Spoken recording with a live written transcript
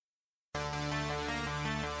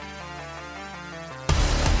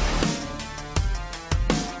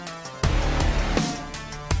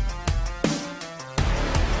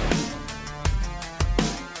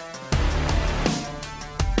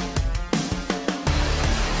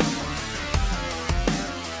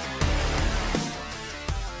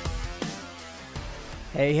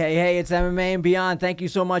Hey, it's MMA and Beyond. Thank you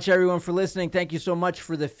so much, everyone, for listening. Thank you so much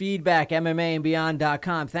for the feedback,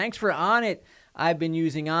 MMAandBeyond.com. Thanks for Onnit. I've been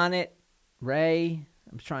using Onnit. Ray,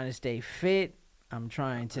 I'm trying to stay fit. I'm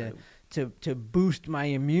trying to boost my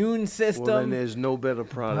immune system. Well, then there's no better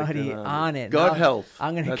product Buddy, than Onnit. Gut health.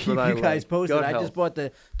 I'm going to That's keep what you guys posted. Gut I health. just bought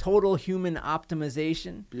the Total Human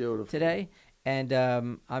Optimization Beautiful. today. And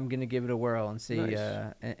I'm going to give it a whirl and see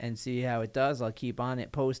Nice. and see how it does. I'll keep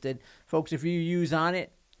Onnit posted. Folks, if you use Onnit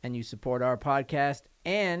and you support our podcast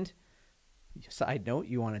and, side note,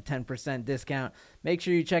 you want a 10% discount, make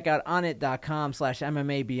sure you check out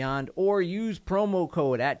onnit.com/MMABeyond or use promo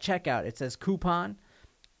code at checkout. It says coupon.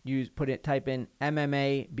 Type in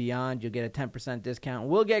MMA Beyond. You'll get a 10% discount.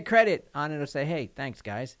 We'll get credit. Onnit will say, hey, thanks,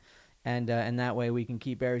 guys. And that way we can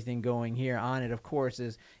keep everything going here. Onnit, of course,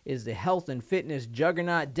 is the health and fitness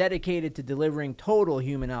juggernaut dedicated to delivering total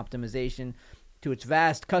human optimization to its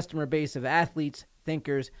vast customer base of athletes,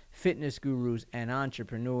 thinkers, fitness gurus, and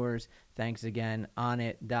entrepreneurs. Thanks again,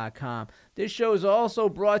 Onnit.com. This show is also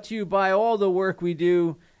brought to you by all the work we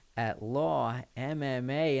do at Law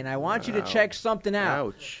MMA. And I want you to check something out.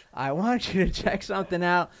 Ouch. I want you to check something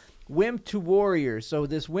out. Wimp to Warriors. So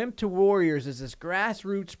this Wimp to Warriors is this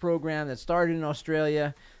grassroots program that started in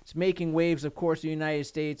Australia. It's making waves, of course, in the United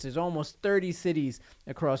States. There's almost 30 cities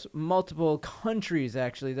across multiple countries,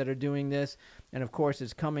 actually, that are doing this. And, of course,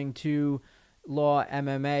 it's coming to Law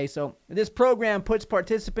MMA. So this program puts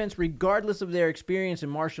participants, regardless of their experience in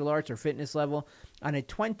martial arts or fitness level, on a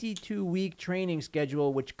 22-week training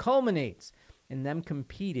schedule, which culminates in them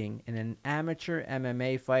competing in an amateur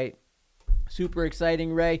MMA fight. Super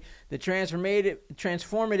exciting, Ray. The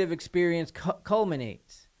transformative experience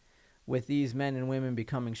culminates with these men and women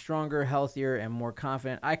becoming stronger, healthier, and more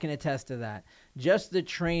confident. I can attest to that. Just the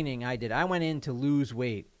training I did. I went in to lose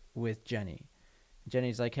weight with Jenny.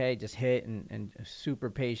 Jenny's like, hey, just hit, and super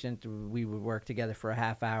patient. We would work together for a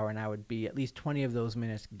half hour, and I would be at least 20 of those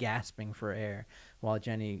minutes gasping for air while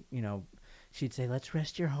Jenny, she'd say, let's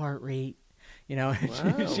rest your heart rate. Wow.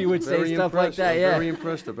 She would say stuff like that. I'm Yeah, very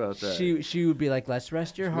impressed about that. She would be like, let's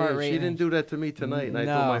rest your heart rate. She didn't do that to me tonight, and I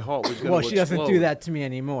No. thought my heart was going to Well, explode. she doesn't do that to me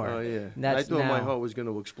anymore. Oh, yeah. That's I thought my now. heart was going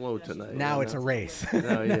to explode tonight. Now it's a race.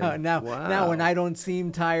 Oh, yeah. Now Wow. when I don't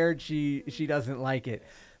seem tired, she doesn't like it.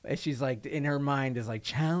 She's like, in her mind is like,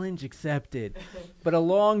 challenge accepted. But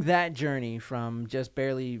along that journey from just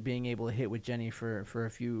barely being able to hit with Jenny for a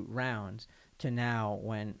few rounds to now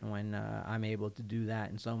when I'm able to do that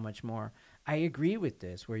and so much more, I agree with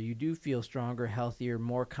this, where you do feel stronger, healthier,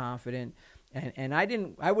 more confident. And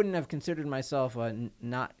I wouldn't have considered myself a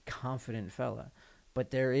not confident fella, but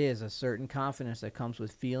there is a certain confidence that comes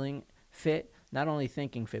with feeling fit, not only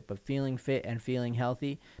thinking fit, but feeling fit and feeling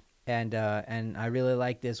healthy. And I really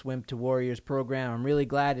like this Wimp to Warriors program. I'm really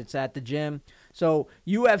glad it's at the gym. So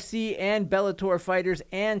UFC and Bellator fighters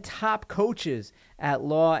and top coaches at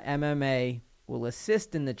Law MMA will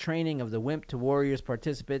assist in the training of the Wimp to Warriors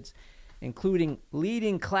participants, including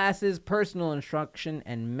leading classes, personal instruction,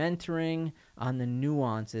 and mentoring on the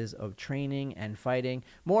nuances of training and fighting.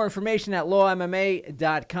 More information at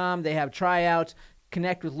lawmma.com. They have tryouts.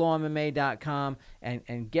 Connect with lawmma.com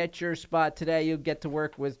and get your spot today. You'll get to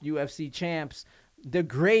work with UFC champs, the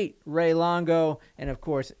great Ray Longo, and, of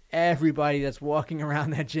course, everybody that's walking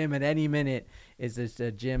around that gym at any minute is just a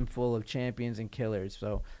gym full of champions and killers.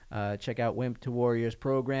 So check out Wimp to Warriors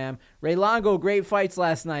program. Ray Longo, great fights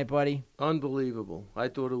last night, buddy. Unbelievable. I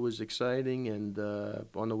thought it was exciting, and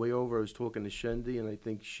on the way over I was talking to Shendy, and I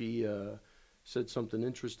think she said something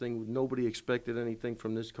interesting. Nobody expected anything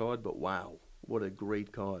from this card, but wow. What a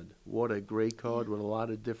great card. What a great card with a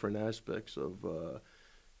lot of different aspects of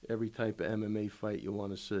every type of MMA fight you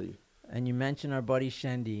want to see. And you mentioned our buddy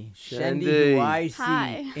Shendy. Shendy. Who I see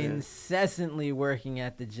Hi. incessantly working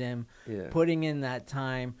at the gym, Yeah. putting in that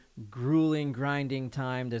time, grueling, grinding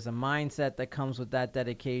time. There's a mindset that comes with that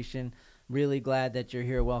dedication. Really glad that you're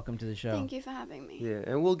here. Welcome to the show. Thank you for having me. Yeah,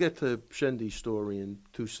 and we'll get to Shendy's story in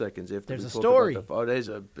 2 seconds. After There's we a talk story. About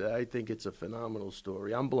I think it's a phenomenal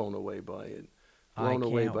story. I'm blown away by it. I Blown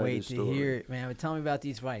away can't by wait this to story. hear it, man. But tell me about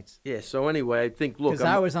these fights. Yeah, so anyway, I think, look, Because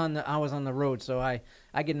I was on the road, so I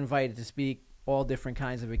get invited to speak all different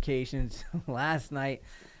kinds of occasions. Last night,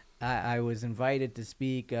 I was invited to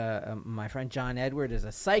speak. My friend John Edward is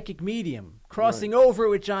a psychic medium, crossing over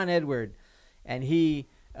with John Edward, and he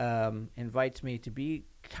invites me to be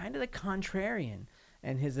kind of the contrarian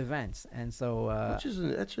in his events. And so,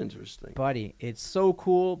 that's interesting. buddy, it's so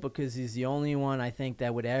cool because he's the only one I think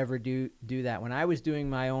that would ever do that. When I was doing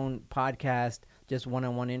my own podcast, just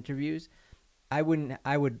one-on-one interviews, I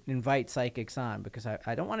would invite psychics on because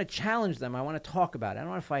I don't want to challenge them. I want to talk about it. I don't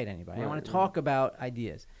want to fight anybody. I want to talk about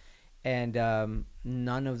ideas. And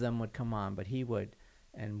none of them would come on, but he would.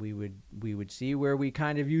 And we would see where we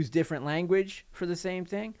kind of use different language for the same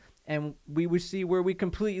thing, and we would see where we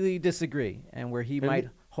completely disagree, and where he might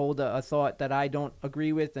hold a thought that I don't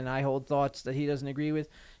agree with, and I hold thoughts that he doesn't agree with,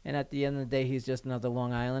 and at the end of the day, he's just another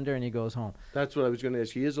Long Islander, and he goes home. That's what I was going to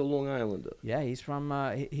ask. He is a Long Islander. Yeah, he's from.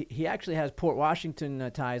 He actually has Port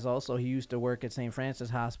Washington ties. Also, he used to work at St. Francis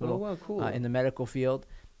Hospital. Oh, wow, cool. In the medical field,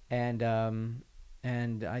 and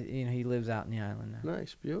he lives out in the island now.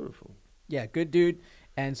 Nice, beautiful. Yeah, good dude.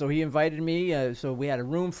 And so he invited me. So we had a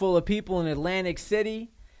room full of people in Atlantic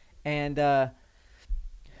City, and it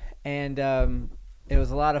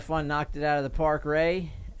was a lot of fun. Knocked it out of the park,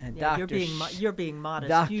 Ray. And yeah, you're being modest.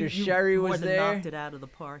 Dr. Sherry was more than there. Knocked it out of the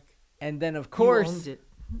park. And then of course, you owned it.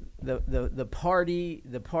 the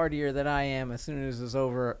partier that I am. As soon as it was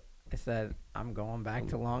over, I said, I'm going back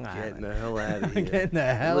to Long Island. Getting the hell out of here. Getting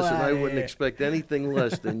the hell Listen, out I of wouldn't here. expect anything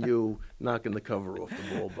less than you knocking the cover off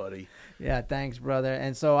the ball, buddy. Yeah, thanks, brother.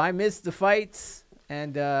 And so I missed the fights,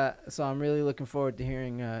 and so I'm really looking forward to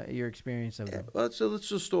hearing your experience of them. Well, so let's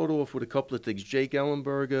just start off with a couple of things. Jake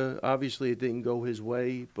Ellenberger, obviously it didn't go his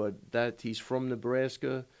way, but he's from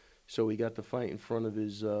Nebraska, so he got the fight in front of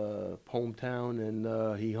his hometown,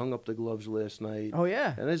 and he hung up the gloves last night. Oh,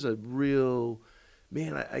 yeah. And there's a real...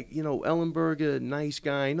 Man, Ellenberger, nice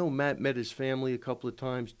guy. I know Matt met his family a couple of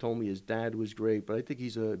times, told me his dad was great, but I think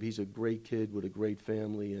he's a great kid with a great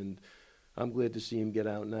family, and I'm glad to see him get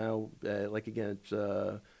out now. I think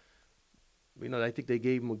they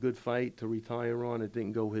gave him a good fight to retire on. It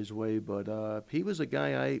didn't go his way, but he was a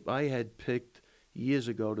guy I had picked years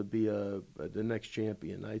ago to be the next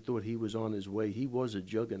champion. I thought he was on his way. He was a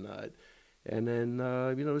juggernaut. And then,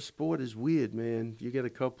 the sport is weird, man. You get a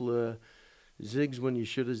couple of zigs when you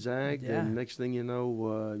should have zagged, and next thing you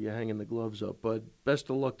know, you're hanging the gloves up. But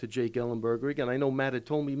best of luck to Jake Ellenberger. Again, I know Matt had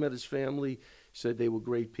told me he met his family, said they were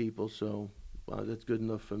great people, so that's good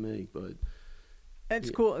enough for me. But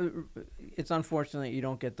it's cool. It's unfortunate you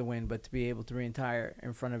don't get the win, but to be able to retire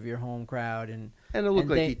in front of your home crowd. And it looked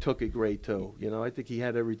like he took it great, too. I think he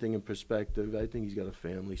had everything in perspective. I think he's got a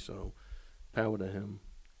family, so power to him.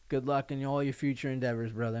 Good luck in all your future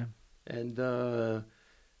endeavors, brother. And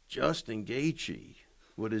Justin Gaethje,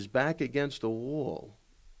 with his back against the wall,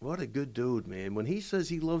 what a good dude, man. When he says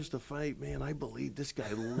he loves to fight, man, I believe this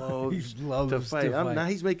guy loves, to fight. Now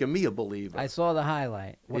he's making me a believer. I saw the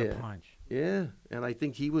highlight. What a punch. Yeah, and I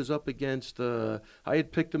think he was up against I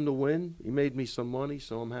had picked him to win. He made me some money,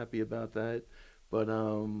 so I'm happy about that. But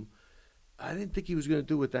I didn't think he was going to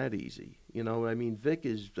do it that easy. Vic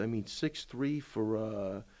is 6'3"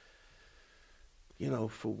 for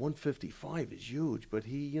for 155 is huge, but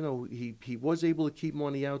he was able to keep him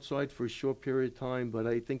on the outside for a short period of time. But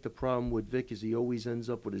I think the problem with Vic is he always ends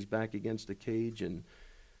up with his back against the cage, and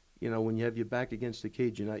when you have your back against the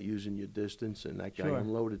cage, you're not using your distance. And that guy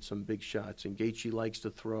unloaded some big shots. And Gaethje likes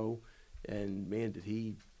to throw, and man, did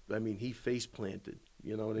he! He face planted.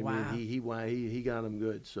 You know what I mean? He got him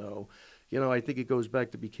good. So, I think it goes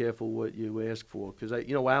back to be careful what you ask for, because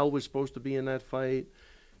Al was supposed to be in that fight.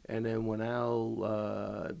 And then when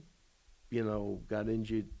Al, got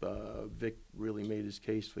injured, Vic really made his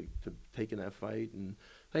case to taking that fight. And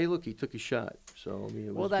hey, look, he took a shot. So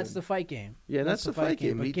that's the fight game. Yeah, that's the fight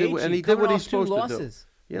game. He did what he's supposed to do.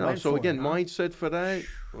 So again, it, mindset for that.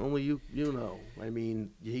 Only you know.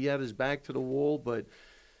 He had his back to the wall, but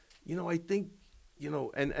I think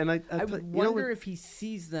and I wonder if he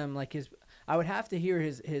sees them like his. I would have to hear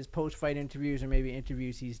his post-fight interviews or maybe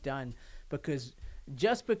interviews he's done, because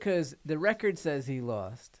the record says he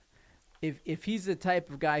lost, if he's the type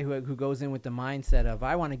of guy who goes in with the mindset of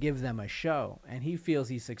I want to give them a show, and he feels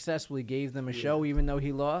he successfully gave them a show even though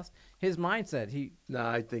he lost, his mindset No,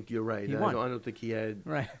 I think you're right. I don't think he had.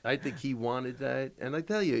 Right. I think he wanted that, and I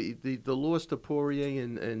tell you, the loss to Poirier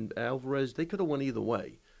and Alvarez, they could have won either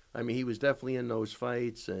way. He was definitely in those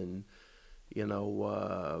fights, and he might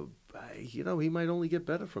only get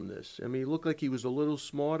better from this. He looked like he was a little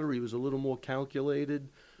smarter. He was a little more calculated.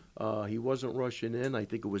 He wasn't rushing in. I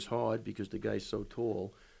think it was hard because the guy's so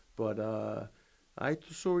tall. But I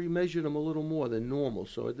saw he measured him a little more than normal.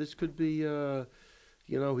 So this could be,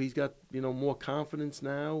 he's got, more confidence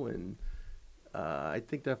now. And I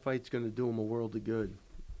think that fight's going to do him a world of good.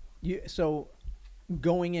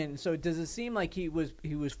 Going in, so does it seem like he was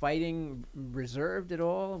fighting reserved at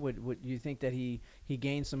all? Would you think that he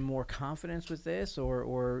gained some more confidence with this,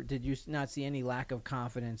 or did you not see any lack of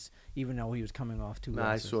confidence even though he was coming off two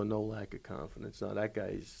losses? I saw no lack of confidence. No, that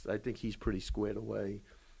guy's. I think he's pretty squared away.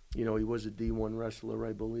 You know, he was a D1 wrestler,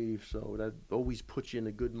 I believe, so that always puts you in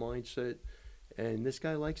a good mindset. And this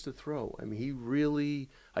guy likes to throw. I mean,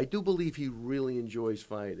 I do believe he really enjoys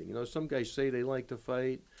fighting. You know, some guys say they like to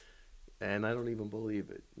fight, and I don't even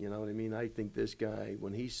believe it. You know what I mean? I think this guy,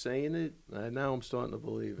 when he's saying it, now I'm starting to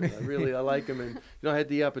believe it. I like him, and I had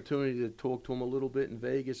the opportunity to talk to him a little bit in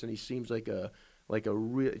Vegas, and he seems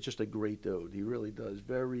just a great dude. He really does.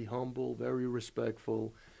 Very humble, very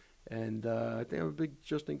respectful, and I think I'm a big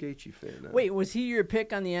Justin Gaethje fan now. Wait, was he your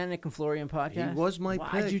pick on the Anik and Florian podcast? He was my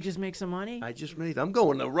Why'd pick. you just make some money? I'm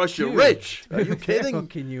going to Russia Dude, rich. Are you kidding?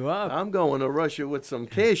 Hooking you up. I'm going to Russia with some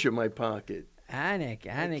cash in my pocket. Anik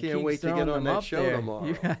can't keeps wait to throwing get on them that up show there. tomorrow.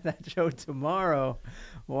 You got that show tomorrow.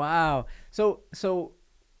 Wow. So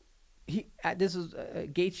this was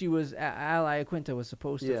Gaethje was Al Iaquinta was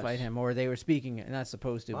supposed to Yes. fight him, or they were speaking, not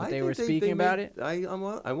supposed to, but I they think were speaking about made,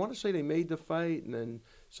 it. I want to say they made the fight, and then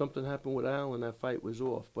something happened with Al, and that fight was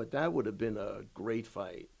off. But that would have been a great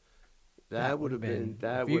fight. That would have been.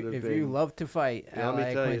 If you love to fight, Al let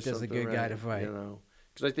me tell you Iaquinta's a something, good guy to Ray, fight. You know,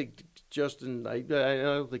 because I think Justin. I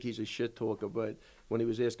don't think he's a shit talker, but when he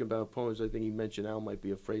was asking about opponents, I think he mentioned Al might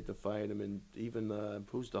be afraid to fight him, and even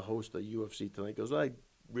who's the host of UFC tonight goes, I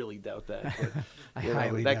really doubt that. But, I you know,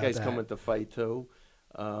 highly that doubt guy's that. coming to fight too.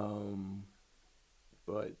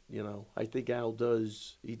 But I think Al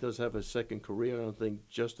does. He does have a second career. I don't think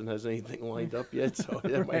Justin has anything lined up yet, so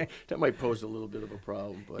Right. that might pose a little bit of a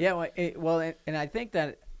problem. But Yeah, and I think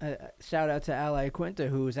that shout out to Al Iaquinta,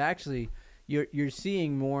 who's actually you're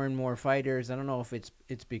seeing more and more fighters. I don't know if it's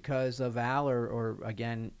because of Al or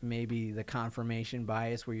again maybe the confirmation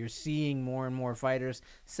bias, where you're seeing more and more fighters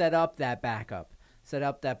set up that backup so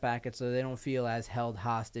they don't feel as held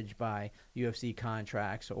hostage by UFC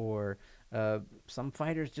contracts, or some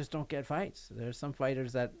fighters just don't get fights. There's some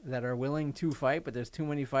fighters that are willing to fight, but there's too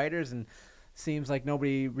many fighters, and seems like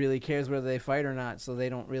nobody really cares whether they fight or not, so they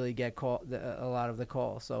don't really get a lot of the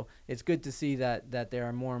calls. So it's good to see that there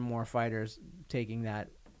are more and more fighters taking that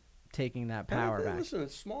power back. Listen,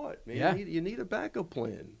 it's smart, man. Yeah. You need a backup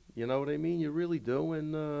plan. You know what I mean? You really do.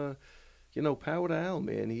 And, power to Al,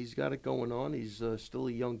 man. He's got it going on. He's still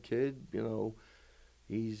a young kid.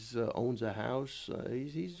 He's owns a house.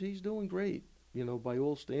 He's doing great. By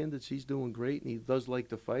all standards, he's doing great. And he does like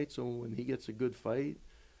to fight. So when he gets a good fight,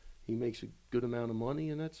 he makes a good amount of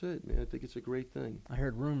money, and that's it, man. I think it's a great thing. I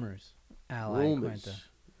heard rumors, Al Rumors. Iaquinta.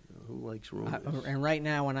 Who likes rumors? And right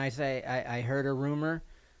now, when I say I heard a rumor,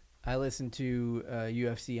 I listened to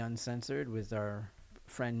UFC Uncensored with our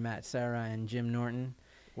friend Matt Serra and Jim Norton.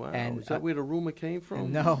 Wow, and, is that where the rumor came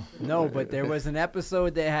from? No, but there was an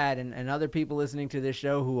episode they had, and other people listening to this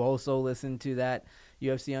show who also listened to that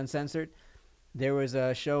UFC Uncensored. There was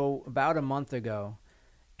a show about a month ago,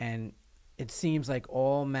 and it seems like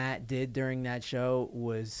all Matt did during that show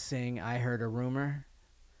was sing I Heard a Rumor,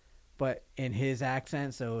 but in his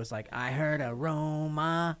accent, so it was like, I heard a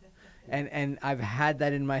rumor. And I've had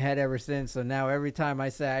that in my head ever since. So now every time I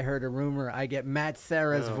say I heard a rumor, I get Matt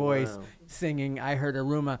Serra's voice singing I Heard a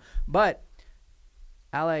Rumor. But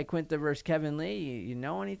Al Iaquinta versus Kevin Lee, you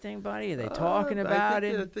know anything, buddy? Are they talking about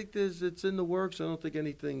it? I think it's in the works. I don't think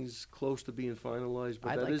anything's close to being finalized,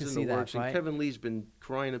 but I'd that like is to in see the that works. fight. And Kevin Lee's been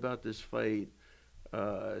crying about this fight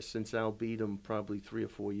since Al beat him probably 3 or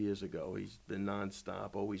 4 years ago. He's been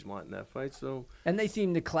nonstop, always wanting that fight. So And they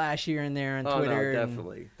seem to clash here and there on no, Twitter.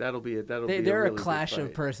 definitely. That'll be a They're really a good clash of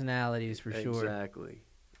fight. personalities for sure. Exactly.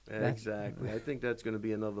 I think that's going to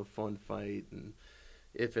be another fun fight, and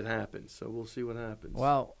if it happens. So we'll see what happens.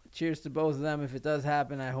 Well, cheers to both of them. If it does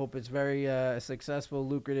happen, I hope it's very successful,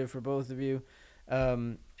 lucrative for both of you.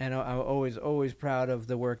 And I'm always proud of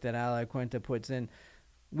the work that Al Iaquinta puts in.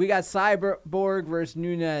 We got Cyborg versus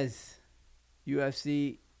Nunes,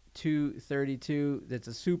 UFC 232. That's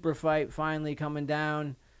a super fight finally coming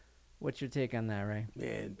down. What's your take on that, Ray?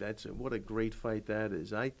 Man, what a great fight that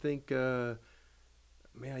is. I think, I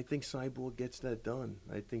think Cyborg gets that done.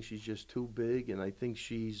 I think she's just too big, and I think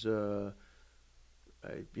she's, I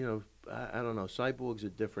don't know. Cyborg's a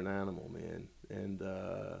different animal, man, and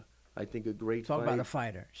I think a great Talk fight. about a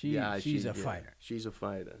fighter. She's a fighter. She's a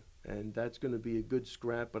fighter, and that's going to be a good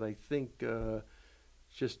scrap. But I think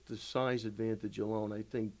just the size advantage alone, I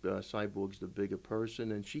think Cyborg's the bigger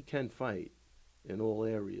person, and she can fight in all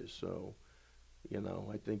areas. So,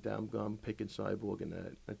 I think that I'm picking Cyborg in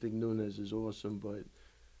that. I think Nunes is awesome, but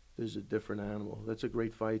there's a different animal. That's a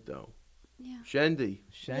great fight, though. Yeah. Shendy,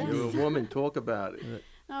 Shendy. you're a woman. Talk about it.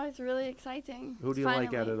 No, it's really exciting. Who do you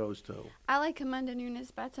like out of those two? I like Amanda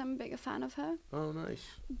Nunes better. I'm a bigger fan of her. Oh, nice.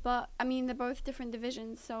 But, they're both different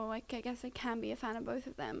divisions, so I guess I can be a fan of both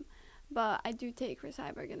of them. but I do take Chris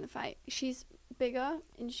Cyborg in the fight. She's bigger,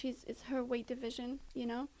 and it's her weight division, you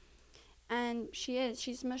know, and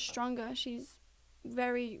she's much stronger. She's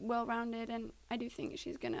very well rounded, and I do think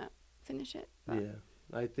she's gonna finish it. But Yeah,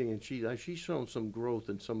 I think, and she's shown some growth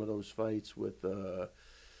in some of those fights with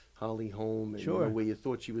Holly Holm, and Sure. where you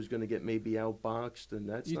thought she was going to get maybe outboxed, and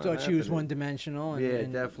that's You not thought she was happening. one-dimensional, and, Yeah,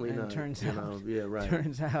 and, definitely and not. turns you out, know, yeah, right.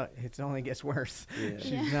 turns out it only gets worse. Yeah.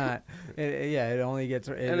 She's Yeah. not. It only gets.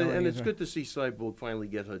 And it's good to see Cyborg finally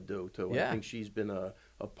get her due too. Yeah. I think she's been a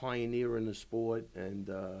pioneer in the sport, and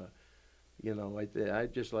you know,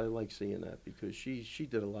 I like seeing that because she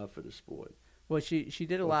did a lot for the sport. Well, she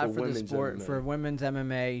did a Or lot for for the women's sport, MMA. for women's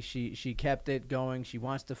MMA. She kept it going. She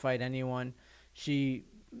wants to fight anyone. She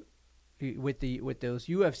with those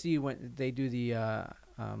UFC when they do the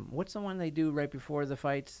what's the one they do right before the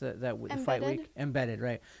fights the fight Embedded? week, embedded,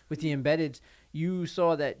 right? With the embeddeds, you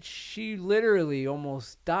saw that she literally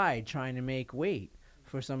almost died trying to make weight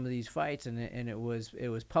for some of these fights, and it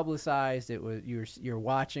was publicized. It was you're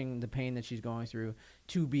watching the pain that she's going through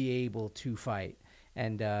to be able to fight,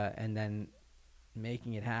 and then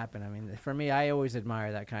making it happen. I mean, for me, I always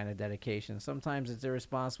admire that kind of dedication. Sometimes it's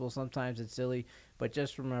irresponsible, sometimes it's silly, but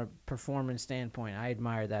just from a performance standpoint, I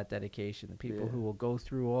admire that dedication. The people Yeah. who will go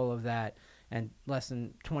through all of that and less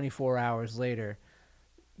than 24 hours later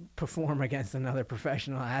perform against another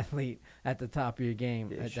professional athlete at the top of your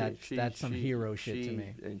game. Yeah, That's some hero shit to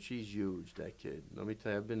me. And she's huge, that kid. Let me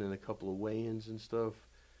tell you, I've been in a couple of weigh-ins and stuff.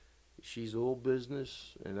 She's all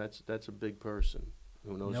business, and that's a big person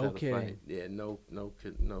who knows No how to kidding. fight. Yeah, no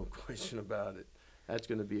question about it. That's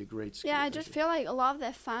going to be a great skill. yeah, I just feel like a lot of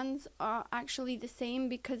their fans are actually the same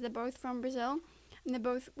because they're both from Brazil, and they're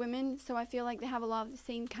both women. So I feel like they have a lot of the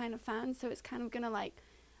same kind of fans. So it's kind of gonna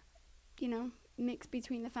mix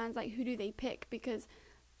between the fans. Like, who do they pick? Because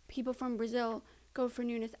people from Brazil go for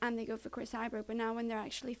Nunes and they go for Chris Cyborg, but now when they're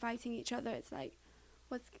actually fighting each other, it's like,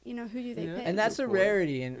 who do they Yeah. pick? And that's a Good point.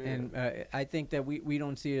 rarity, and I think that we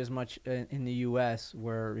don't see it as much in the U.S.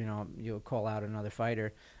 where you'll call out another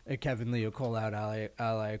fighter, Kevin Lee will call out Ali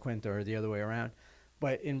Aquinta, or the other way around.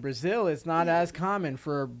 But in Brazil, it's not as common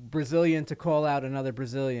for a Brazilian to call out another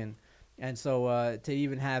Brazilian, and so to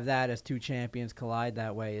even have that as two champions collide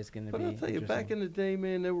that way is going to But be. I'll tell you, back interesting. in the day,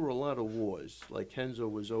 man, there were a lot of wars. Like Henzo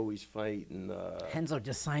was always fighting. Henzo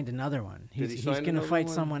just signed another one. Did he He's sign going to another fight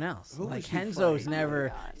one? someone else. Who Like was he Henzo's fighting? never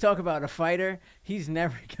Oh my God. talk about a fighter. He's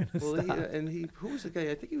never going to Well, stop. who was the guy?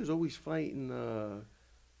 I think he was always fighting.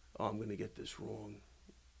 I'm going to get this wrong.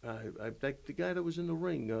 The guy that was in the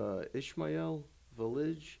ring, Ishmael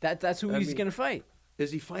Village. That's who I he's mean, going to fight.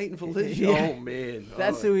 Is he fighting Village? Yeah. Oh man,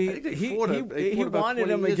 That's Oh, who I think they fought he about wanted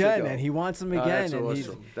 20 him years again, ago. and he wants him Oh, again. that's and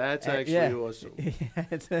awesome. That's actually yeah. awesome. Yeah,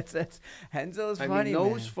 that's Henzo's I funny. mean,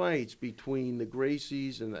 those man. fights between the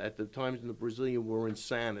Gracies and at the times in the Brazilian were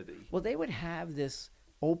insanity. Well, they would have this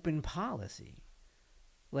open policy,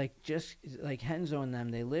 just like Henzo and them.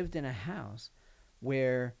 They lived in a house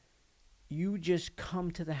where you just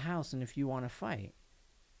come to the house, and if you want to fight,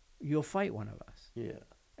 you'll fight one of us. Yeah.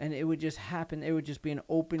 And it would just happen. It would just be an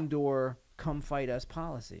open door, come fight us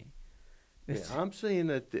policy. Yeah, It's- I'm saying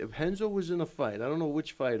that if Henzo was in a fight, I don't know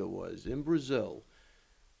which fight it was, in Brazil,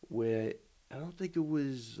 where I don't think it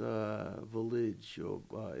was Village or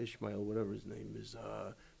Ishmael, whatever his name is,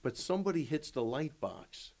 but somebody hits the light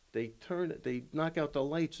box. They knock out the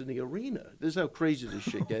lights in the arena. This is how crazy this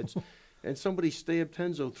shit gets. And somebody stabbed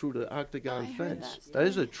Henzo through the octagon I heard fence. that That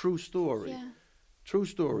is a story. true story. Yeah. True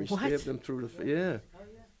story. What? Stabbed him through the yeah.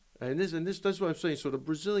 And that's what I'm saying. So the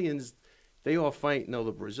Brazilians, they are fighting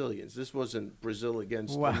other Brazilians. This wasn't Brazil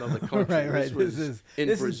against Wow. another country. right. This was in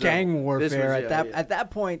this is Brazil. gang warfare. This was- At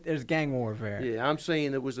that point, there's gang warfare. Yeah, I'm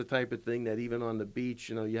saying it was the type of thing that even on the beach,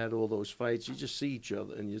 you had all those fights. You just see each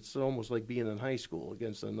other, and it's almost like being in high school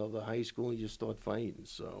against another high school, and you just start fighting.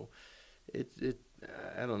 So,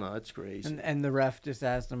 I don't know. It's crazy. And the ref just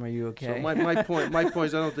asked him, "Are you okay?" So my point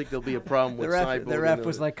is, I don't think there'll be a problem with Cyborg. the ref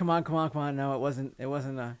was like, "Come on. No, it wasn't Yeah.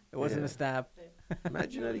 a stab."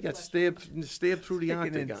 Imagine that he got stabbed through the Freaking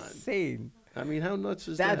octagon. insane. I mean, how nuts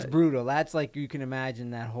is that? That's brutal. That's like you can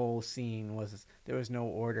imagine that whole scene there was no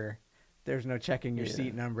order. There's no checking your Yeah.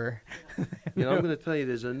 seat number. I'm going to tell you,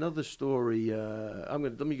 there's another story. Let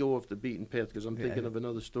me go off the beaten path because I'm thinking of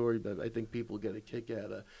another story that I think people get a kick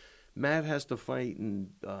out of. Matt has to fight, and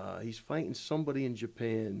he's fighting somebody in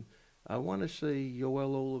Japan. I want to say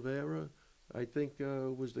Yoel Oliveira, I think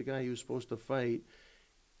was the guy he was supposed to fight.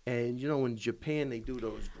 And, in Japan, they do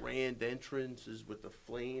those grand entrances with the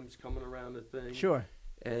flames coming around the thing. Sure.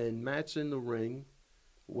 And Matt's in the ring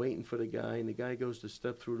waiting for the guy, and the guy goes to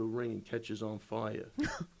step through the ring and catches on fire.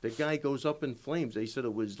 The guy goes up in flames. They said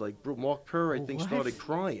it was like Mark Kerr, I think, What? started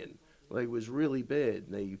crying. Like, it was really bad.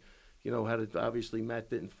 And they, had it. Obviously, Matt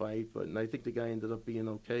didn't fight, and I think the guy ended up being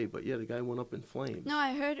okay. But yeah, the guy went up in flames. No,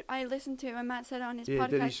 I listened to it when Matt said it on his Yeah, podcast.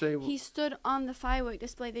 did he say- he stood on the firework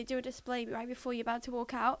display. They do a display right before you're about to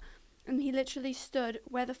walk out, and he literally stood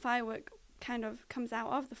where the firework kind of comes out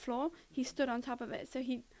of the floor. He stood on top of it, so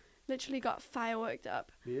he literally got fireworked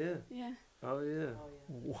up. Yeah. Yeah. Oh yeah.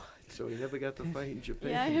 What? So he never got to fight in Japan.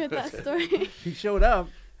 Yeah, I heard that story. He showed up.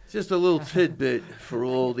 Just a little tidbit for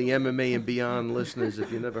all the MMA and beyond listeners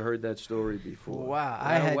if you never heard that story before. Wow,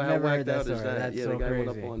 I had how never heard whacked that out is story. That's yeah, so the guy went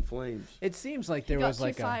crazy. up on flames. It seems like He there got was too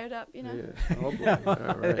like a. fired up, you know. Yeah. Oh boy. All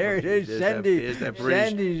right. There it is, There's Shandy. There's that British.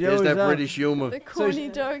 Shandy There's shows that up. British humor. The corny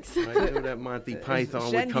jokes. I knew that Monty Python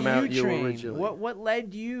would Shandy, come out you you trained. originally. What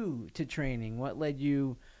led you to training? What led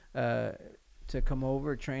you to come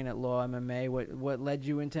over, train at Law MMA? What led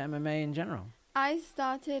you into MMA in general? I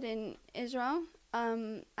started in Israel.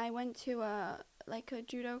 I went to a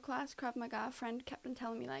judo class, Krav Maga. A friend kept on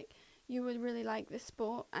telling me, like, you would really like this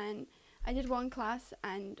sport. And I did one class,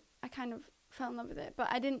 and I kind of fell in love with it. But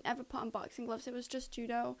I didn't ever put on boxing gloves. It was just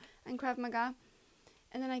judo and Krav Maga.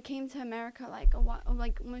 And then I came to America,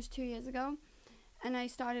 almost 2 years ago. And I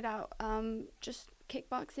started out just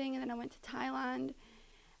kickboxing, and then I went to Thailand.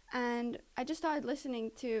 And I just started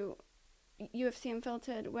listening to UFC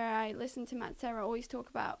Unfiltered, where I listened to Matt Serra always talk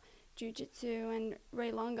about jiu-jitsu and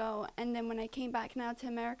Ray Longo. And then when I came back now to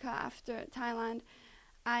America after Thailand,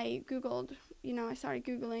 I Googled, I started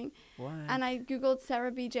Googling. What? And I Googled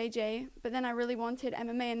Sarah BJJ, but then I really wanted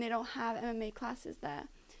MMA, and they don't have MMA classes there.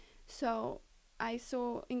 So I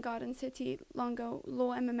saw in Garden City, Longo,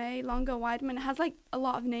 Law MMA, Longo Weidman. It has, like, a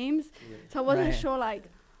lot of names. Yeah. So I wasn't Right. sure, like,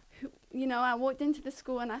 I walked into the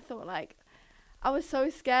school, and I thought, like, I was so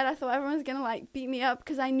scared. I thought everyone was going to, like, beat me up,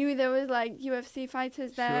 because I knew there was, like, UFC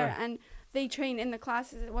fighters there, Sure. and they train in the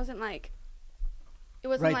classes. It wasn't like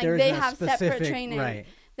Right, they there's a have separate specific- training. Right.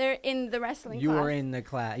 They're in the wrestling You class. were in the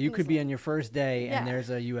class. You In could the be same- on your first day, and Yeah. there's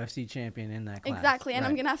a UFC champion in that class. Exactly, and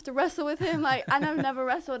I'm Right. going to have to wrestle with him. Like, and I've never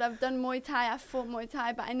wrestled. I've done Muay Thai. I've fought Muay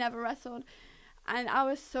Thai, but I never wrestled. And I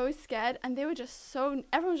was so scared, and they were just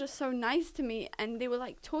everyone was just so nice to me, and they were,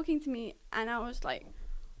 like, talking to me, and I was like,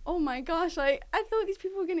 oh my gosh, like, I thought these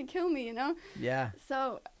people were going to kill me, Yeah.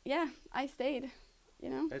 So, yeah, I stayed,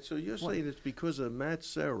 And so you're saying it's because of Matt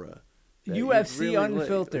Serra. that UFC he really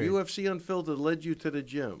Unfiltered. UFC Unfiltered led you to the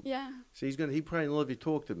gym. Yeah. So he probably love you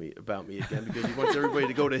talk to me about me again because he wants everybody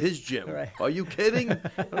to go to his gym. Right. Are you kidding? I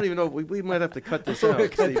don't even know. We might have to cut this We'll out,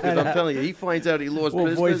 cut Steve, because that I'm out. telling you, he finds out he lost We'll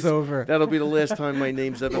business. voice over. That'll be the last time my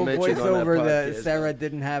name's ever We'll mentioned voice on over that that podcast. Sarah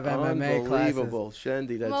didn't have MMA classes. Unbelievable,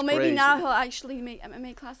 Shandy. That's well, maybe crazy. now he'll actually make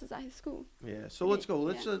MMA classes at his school. Yeah. So let's go.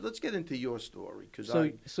 Yeah. Let's get into your story because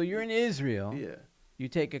So you're in Israel. yeah. You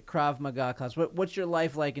take a Krav Maga class. What's your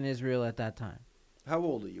life like in Israel at that time? How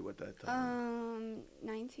old are you at that time?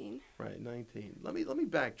 19. Right, 19. Let me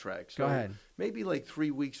backtrack. So Go ahead. Maybe like 3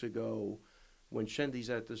 weeks ago, when Shendy's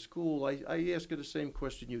at the school, I asked her the same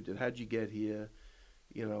question you did. How'd you get here?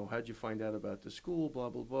 How'd you find out about the school? Blah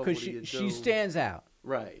blah blah. Because What do you she do? stands out.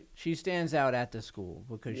 Right. She stands out at the school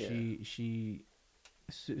because Yeah. she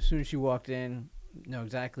as soon as she walked in, know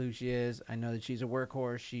exactly who she is. I know that she's a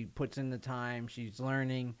workhorse. She puts in the time. She's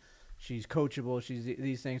learning. She's coachable. She's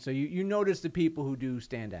these things. So you notice the people who do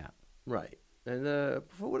stand out. Right. And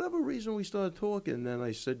for whatever reason, we started talking. And then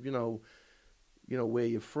I said, where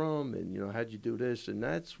you're from, and how'd you do this, and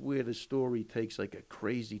that's where the story takes like a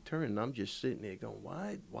crazy turn. And I'm just sitting there going,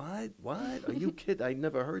 what? Are you kidding? I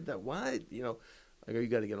never heard that. What? I go, you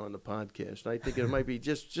got to get on the podcast. And I think it might be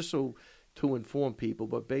just so to inform people,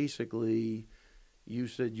 but basically, you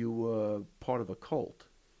said you were part of a cult,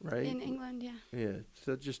 right? In England, yeah. Yeah.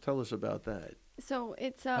 So just tell us about that. So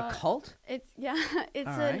it's A cult? It's it's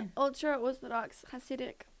All an right. ultra Orthodox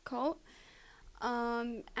Hasidic cult,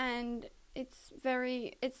 and it's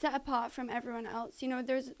set apart from everyone else.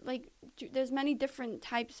 There's many different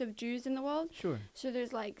types of Jews in the world. Sure. So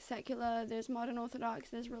there's like secular, there's modern Orthodox,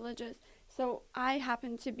 there's religious. So I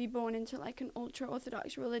happen to be born into like an ultra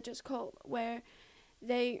Orthodox religious cult where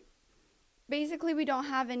basically we don't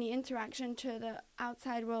have any interaction to the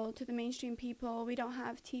outside world, to the mainstream people. We don't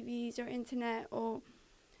have TVs or internet or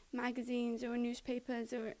magazines or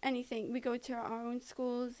newspapers or anything. We go to our own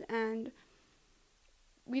schools, and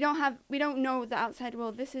we don't know the outside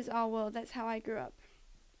world. This is our world. That's how I grew up.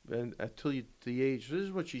 And until the age, this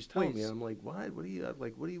is what she's telling Wait, me. I'm like, what? What are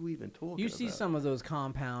you even talking about? You see some of those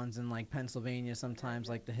compounds in like Pennsylvania sometimes,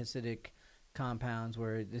 like the Hasidic compounds,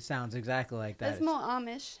 where it sounds exactly like that. That's more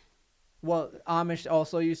Amish. Well, Amish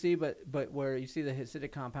also you see, but where you see the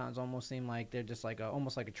Hasidic compounds almost seem like they're just like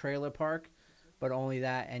almost like a trailer park, but only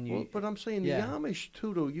that and you. Well, but I'm saying yeah. the Amish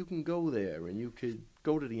too, though. You can go there and you could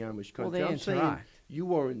go to the Amish country. Well, they I'm saying interact.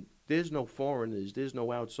 you aren't. There's no foreigners. There's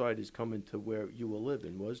no outsiders coming to where you were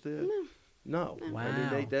living. Was there? No. No. I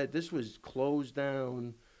mean, Wow. this was closed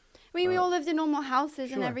down. We all lived in normal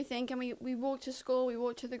houses and Sure. everything, and we walked to school, we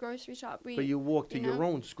walked to the grocery shop. But you walked to you your know?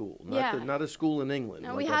 own school, not Yeah. not a school in England. No,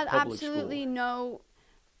 like we a had public absolutely school.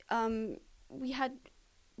 no.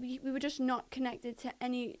 We were just not connected to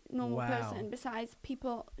any normal Wow. person besides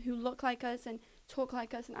people who look like us and talk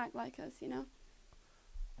like us and act like us. You know.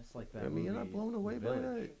 That's like that I mean, you're not movie, blown away The by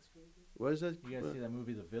Village. that. What is that? You guys see that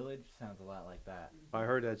movie, The Village? Sounds a lot like that. I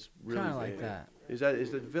heard that's really Kind of like bad. that.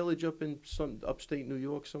 Is the village up in some upstate New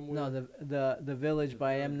York somewhere? No, the Village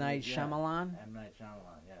by M. Night Yeah. Shyamalan. M. Night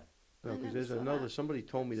Shyamalan, yeah. No, I 'cause never there's saw another. that. Somebody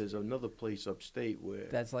told me there's another place upstate where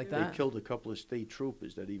That's like they that. killed a couple of state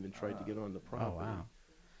troopers that even tried to get on the Oh property. wow.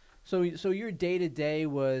 So your day to day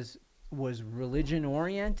was religion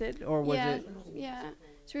oriented or was yeah, it? yeah.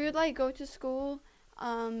 So we would like go to school.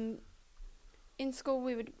 In school,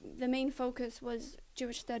 the main focus was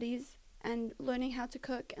Jewish studies and learning how to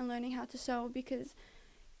cook and learning how to sew, because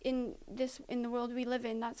in the world we live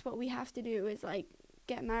in, that's what we have to do, is like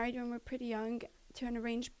get married when we're pretty young to an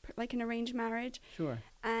arranged marriage, Sure.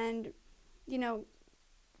 and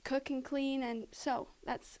cook and clean and sew.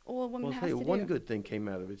 That's all a woman Well, has hey, to one do. good thing came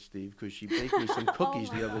out of it, Steve, because she baked me some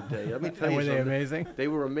cookies my the other day. Let me tell And you were they something. amazing? They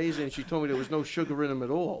were amazing. She told me there was no sugar in them at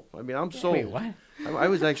all. I mean, I'm sold. Wait, what? I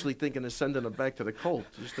was actually thinking of sending them back to the cult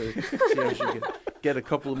just to see how she could get a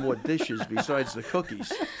couple of more dishes besides the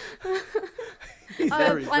cookies. I have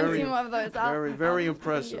Very, plenty very, more of those. very I'll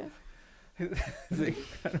impressive. send you. It's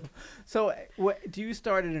incredible. So, do you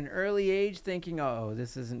start at an early age thinking, "Oh,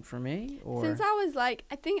 this isn't for me," or Since I was like,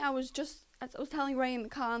 I think I was just, as I was telling Ray in the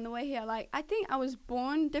car on the way here, like, I think I was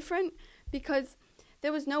born different, because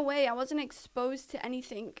there was no way I wasn't exposed to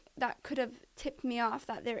anything that could have tipped me off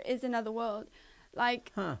that there is another world.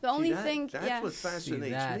 Like, Huh. the only See, thing, that's yeah. what fascinates me.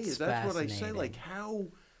 that's Is that's what I say. Like,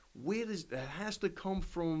 fascinating. where does that has to come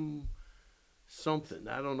from? Something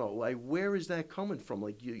I don't know. Like, where is that coming from?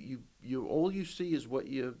 Like, you all you see is what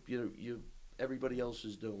you everybody else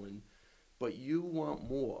is doing, but you want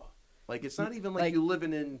more. Like, it's not even like you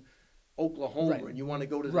living in Oklahoma Right. and you want to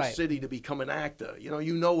go to the Right. city to become an actor.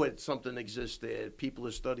 You know it. Something exists there. People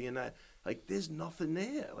are studying that. Like, there's nothing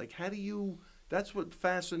there. Like, how do you? That's what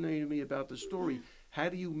fascinated me about the story. How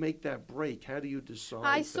do you make that break? How do you decide?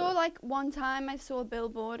 I saw, that? like, one time I saw a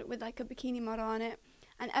billboard with, like, a bikini model on it.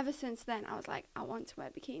 And ever since then, I was like, I want to wear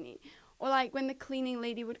a bikini. Or, like, when the cleaning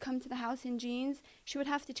lady would come to the house in jeans, she would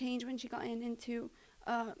have to change when she got into,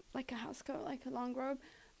 like, a house coat, like a long robe.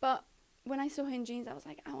 But when I saw her in jeans, I was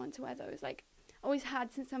like, I want to wear those. Like, always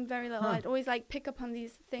had since I'm very little. Huh. I'd always, like, pick up on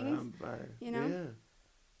these things. you know? Yeah.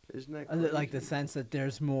 Isn't that like the crazy? sense that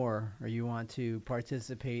there's more, or you want to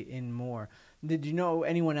participate in more. Did you know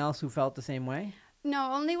anyone else who felt the same way?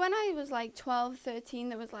 No, only when I was, like, 12, 13,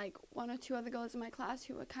 there was, like, one or two other girls in my class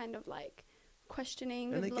who were kind of, like,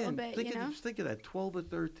 questioning And a little again, bit, think of that, 12 or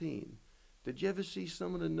 13. Did you ever see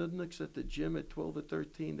some of the nudniks at the gym at 12 or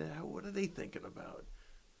 13? What are they thinking about?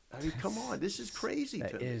 I mean, come on, this is crazy to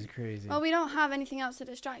That me. is crazy. Well, we don't have anything else to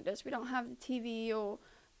distract us. We don't have the TV or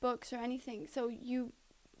books or anything. So you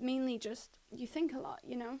mainly just, you think a lot,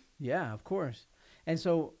 you know? Yeah, of course. And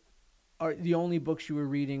so, are the only books you were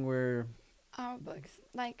reading were Our books.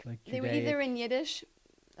 Like they were Judaic? either in Yiddish,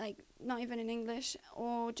 like not even in English,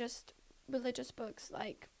 or just religious books,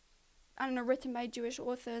 like, I don't know, written by Jewish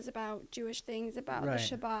authors about Jewish things, about Right.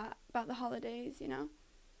 the Shabbat, about the holidays, you know?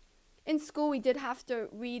 In school, we did have to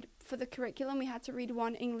read, for the curriculum, we had to read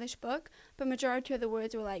one English book, but majority of the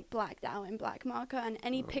words were, like, blacked out in black marker, and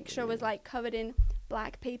any picture was, like, covered in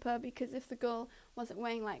black paper, because if the girl wasn't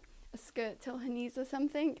wearing, like, a skirt till her knees or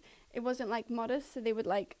something, it wasn't, like, modest, so they would,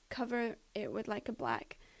 like, cover it with, like, a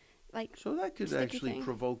black, like, So that could sticky actually thing.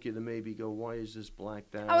 provoke you to maybe go, why is this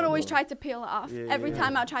blacked out? I would always Or- try to peel it off. Yeah, Every yeah.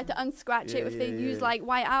 time I would try to unscratch it. Yeah, If they yeah, used yeah. like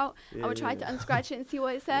white out, I would Yeah, try yeah. to unscratch it and see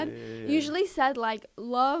what it said. Yeah. Usually said like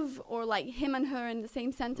love or like him and her in the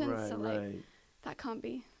same sentence. Right, so like right. that can't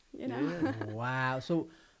be, you know. Yeah. wow. So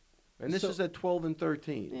And this So- is at 12 and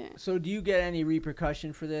 13. Yeah. So do you get any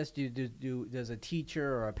repercussion for this? Does a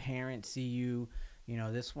teacher or a parent see you? You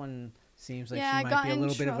know, this one seems like Yeah, I she might got be a in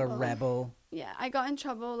little bit of a trouble. rebel. Yeah, I got in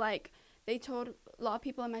trouble. Like they told a lot of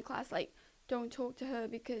people in my class, like, don't talk to her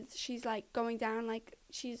because she's like going down. Like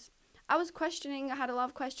I was questioning. I had a lot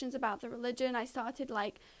of questions about the religion. I started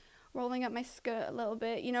like rolling up my skirt a little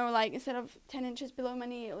bit. You know, like instead of 10 inches below my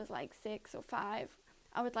knee, it was like 6 or 5.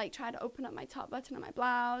 I would like try to open up my top button on my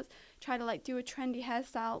blouse, try to like do a trendy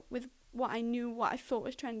hairstyle with what I thought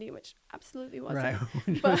was trendy, which absolutely wasn't. Right.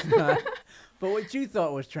 Which But- was not- but what you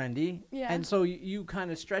thought was trendy. Yeah. And so you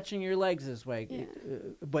kind of stretching your legs this way. Yeah.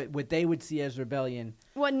 But what they would see as rebellion.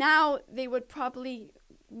 Well, now they would probably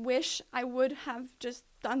wish I would have just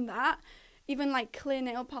done that. Even like clear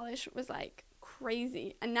nail polish was like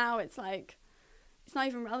crazy, and now it's like it's not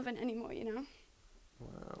even relevant anymore, you know.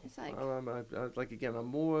 Wow. It's like- Like again,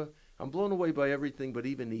 I'm blown away by everything, but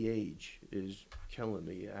even the age is killing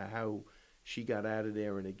me. How she got out of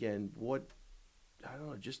there, and again, I don't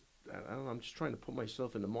know. I'm just trying to put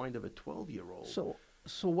myself in the mind of a 12-year-old.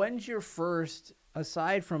 So when's your first,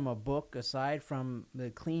 aside from a book, aside from the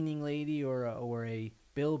cleaning lady or a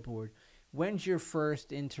billboard, when's your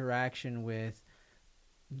first interaction with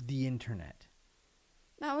the internet?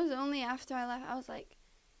 That was only after I left. I was like,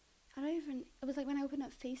 it was like when I opened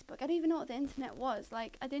up Facebook. I didn't even know what the internet was.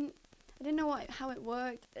 Like, I didn't know how it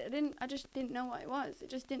worked. I just didn't know what it was. It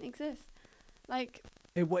just didn't exist. Like,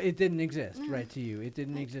 It didn't exist, No. right, to you. It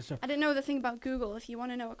didn't Like, exist. So I didn't know the thing about Google. If you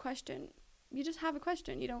want to know a question, you just have a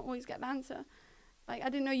question. You don't always get the answer. Like, I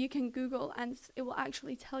didn't know you can Google and it will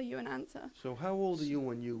actually tell you an answer. So how old are you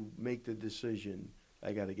when you make the decision,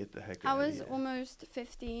 I got to get the heck I out of was here? almost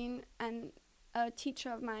 15, and a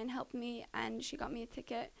teacher of mine helped me, and she got me a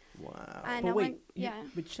ticket. Wow. And but I wait, went, yeah.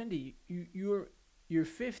 but Cindy, you're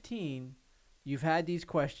 15. You've had these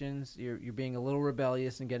questions. You're being a little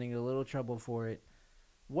rebellious and getting in a little trouble for it.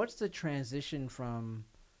 What's the transition from?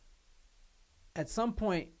 At some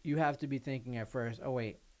point, you have to be thinking at first, oh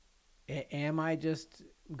wait, am I just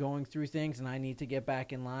going through things and I need to get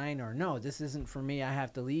back in line, or no, this isn't for me. I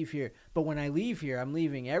have to leave here. But when I leave here, I'm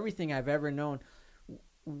leaving everything I've ever known.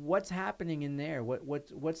 What's happening in there?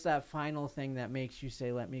 What's that final thing that makes you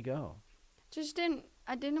say, let me go?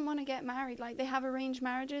 I didn't want to get married. Like, they have arranged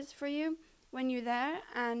marriages for you when you're there,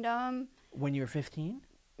 and When you're 15?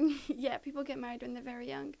 yeah, people get married when they're very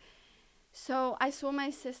young. So I saw my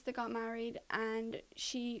sister got married, and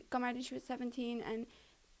she got married when she was 17, and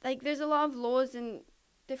like there's a lot of laws and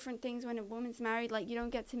different things when a woman's married. Like, you don't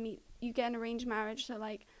get to meet, you get an arranged marriage. So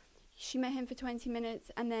like, she met him for 20 minutes,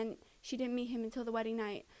 and then she didn't meet him until the wedding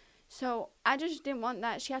night. So I just didn't want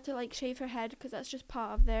that. She had to like shave her head because that's just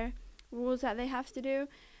part of their rules that they have to do.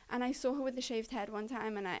 And I saw her with the shaved head one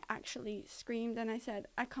time, and I actually screamed, and I said,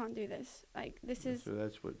 I can't do this. Like, this is, So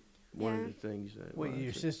that's what one Yeah. of the things that. Wait, well, your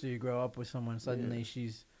that's it. sister, you grow up with someone, suddenly Yeah.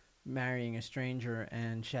 she's marrying a stranger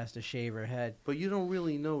and she has to shave her head. But you don't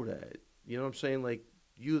really know that. You know what I'm saying? Like,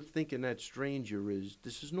 you're thinking that stranger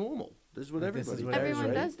this is normal. This is what Like, this is everybody what does, everyone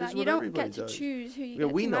right? does This that. is You what don't everybody get to does. choose who you Yeah,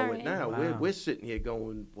 get we to know marry. it now. Wow. We're sitting here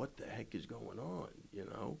going, what the heck is going on, you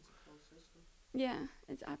know? Yeah,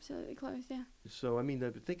 it's absolutely close, yeah. So, I mean,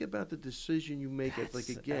 think about the decision you make. Like, That's-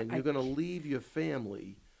 again, I- you're going to leave your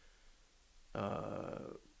family.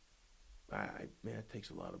 Man, it takes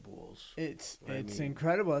a lot of balls. It's I mean-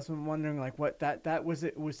 incredible. That's what I'm wondering, like, what that was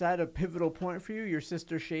it. Was that a pivotal point for you? Your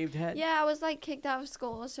sister shaved head? Yeah, I was like kicked out of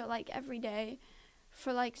school, so like every day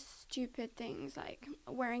for like stupid things like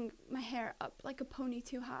wearing my hair up like a pony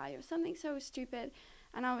too high or something so stupid,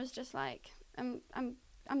 and I was just like, I'm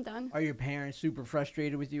done. Are your parents super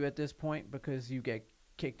frustrated with you at this point because you get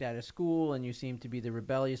kicked out of school and you seem to be the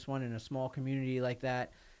rebellious one in a small community like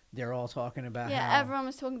that? They're all talking about Yeah, how everyone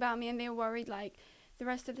was talking about me, and they were worried like the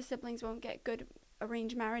rest of the siblings won't get good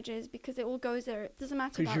arranged marriages because it all goes there. It doesn't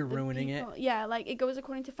matter 'Cause about you're the ruining it? people. Yeah, like it goes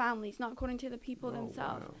according to families, not according to the people Oh,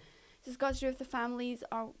 themselves. wow. It's got to do if the families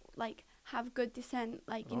are like have good descent,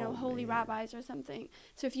 like Oh, holy man. rabbis or something.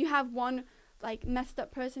 So if you have one like messed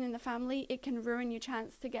up person in the family, it can ruin your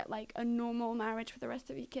chance to get like a normal marriage for the rest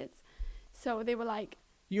of your kids. So they were like,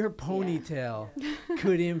 your ponytail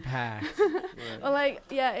could impact. Right. well, like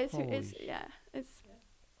yeah, it's Holy it's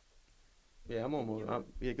Yeah, I'm almost.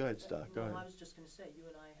 Yeah, go ahead, Stock. Go Well, I ahead. was just going to say, you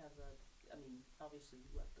and I have I mean, obviously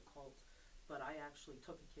you left the cult, but I actually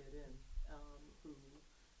took a kid in who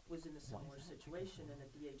was in a similar situation, and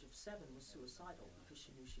at the age of 7 was suicidal because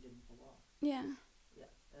she knew she didn't belong. yeah, Yeah,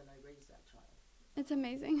 and I raised that child. it's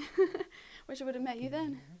amazing. Wish I would have met you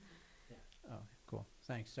then. Oh, cool.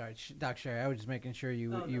 Thanks. Sorry, Doc Sherry. I was just making sure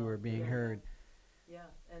you Oh, you no, were being yeah. heard. Yeah,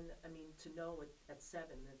 and I mean, to know at 7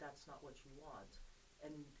 that that's not what you want,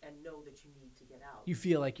 and know that you need to get out. You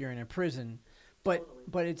feel like you're in a prison, but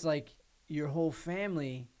Totally. it's like your whole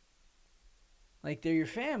family. Like they're your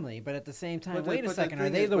family, but at the same time, But the- wait a but the second, are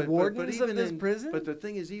thing they is- the but wardens of even this in- prison? But the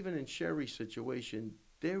thing is, even in Sherry's situation,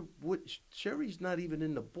 Sherry's not even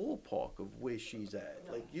in the ballpark of where she's at.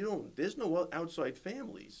 No. Like, you don't. There's no outside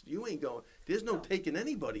families. You ain't going. There's no No. taking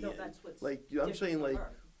anybody No, in. that's what's Like, I'm different saying, for like,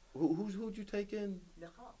 her. Who'd you take in?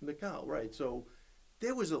 Michal. Mikal, right. So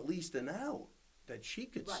there was at least an out that she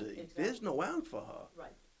could Right, see. exactly. There's no out for her.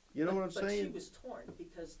 Right. You know But- what I'm But she saying? was torn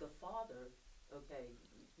because the father, okay,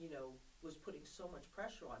 was putting so much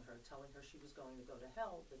pressure on her, telling her she was going to go to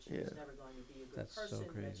hell, that she was Yeah. never going to be a good That's so person,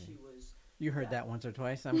 that crazy. she was, You heard that once or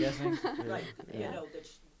twice, I'm guessing. right, Yeah.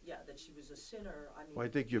 that she was a sinner. I mean, Well, I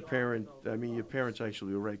think your beyond all parents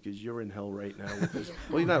actually were right, because you're in hell right now with this.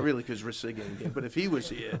 Well, you're not really, because Rasig ain't here, but if he was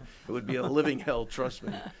here, it would be a living hell, trust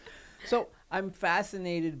me. So I'm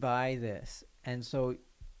fascinated by this, and so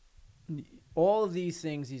all of these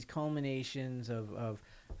things, these culminations of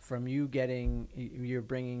from you you're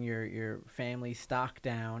bringing your family stock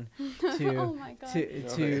down to Oh my God.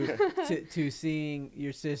 to seeing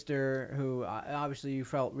your sister, who obviously you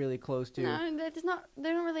felt really close to. No, there's not. They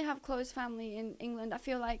don't really have close family in England. I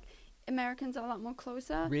feel like Americans are a lot more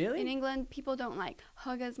closer. Really? In England, people don't like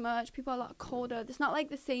hug as much. People are a lot colder. There's not like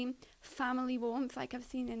the same family warmth like I've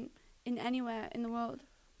seen in anywhere in the world.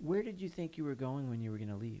 Where did you think you were going when you were going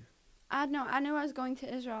to leave? I knew I was going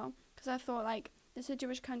to Israel because I thought like this is a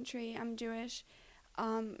Jewish country. I'm Jewish.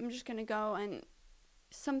 I'm just gonna go and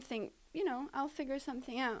something. I'll figure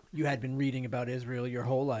something out. You had been reading about Israel your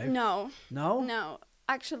whole life. No. No? No,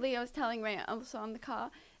 actually, I was telling Ray also on the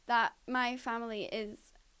car that my family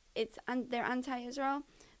they're anti-Israel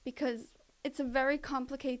because it's a very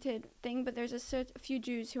complicated thing. But there's a few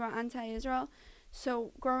Jews who are anti-Israel.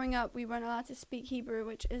 So growing up, we weren't allowed to speak Hebrew,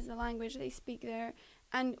 which is the language they speak there.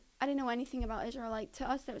 And I didn't know anything about Israel. Like to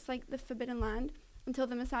us, it was like the forbidden land until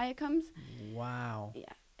the Messiah comes. Wow. Yeah.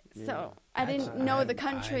 Yeah. So I That's- didn't know the I-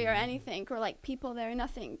 country or anything or like people there,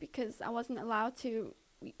 nothing, because I wasn't allowed to.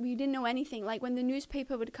 We didn't know anything. Like when the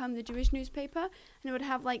newspaper would come, the Jewish newspaper, and it would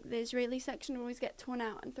have like the Israeli section would always get torn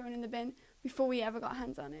out and thrown in the bin before we ever got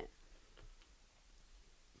hands on it.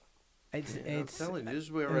 I'm telling you, this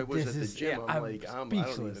is where I was at the gym. I'm like, I don't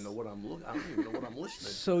speechless. even know what I'm looking. I don't even know what I'm listening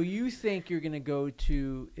to. So you think you're going to go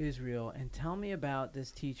to Israel, and tell me about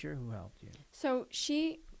this teacher who helped you. So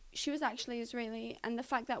she was actually Israeli, and the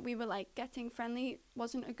fact that we were like getting friendly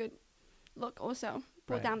wasn't a good look. Also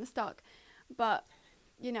brought Right. down the stock, but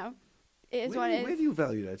it is Where what do you- it Where is. do you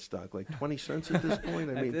value that stock? Like 20 cents at this point?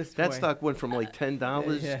 I At mean, this that point. stock went from like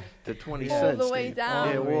 $10 Yeah. to 20 All cents. the way Steve. down.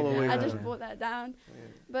 Yeah, all the way I down. just brought that down.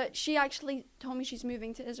 But she actually told me she's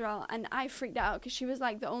moving to Israel, and I freaked out because she was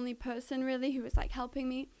like the only person really who was like helping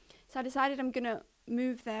me. So I decided I'm gonna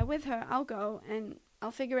move there with her. I'll go and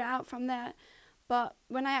I'll figure it out from there. But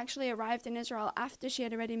when I actually arrived in Israel after she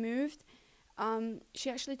had already moved, she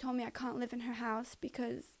actually told me I can't live in her house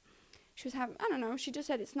because she was having, I don't know, she just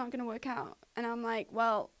said it's not gonna work out. And I'm like,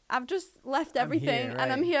 well, I've just left I'm everything here,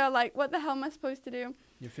 and I'm right. here. Like, what the hell am I supposed to do?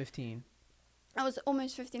 You're 15. I was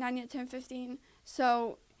almost 15. I needed to turn 15.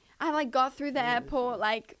 So I like got through the airport.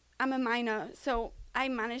 Like I'm a minor, so I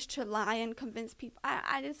managed to lie and convince people.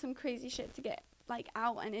 I did some crazy shit to get like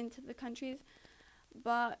out and into the countries.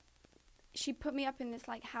 But she put me up in this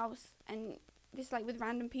like house and this like with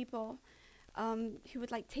random people who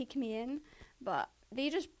would like take me in. But they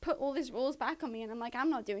just put all these rules back on me, and I'm like, I'm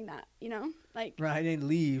not doing that, Like Right, I didn't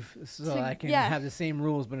leave so So, I can yeah. have the same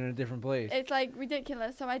rules but in a different place. it's like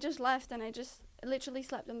ridiculous. So I just left and I just literally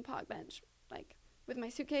slept on the park bench, like with my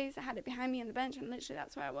suitcase. I had it behind me on the bench, and literally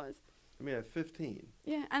that's where I was. I mean, at 15.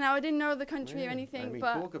 Yeah, and I didn't know the country or Yeah. anything, I mean,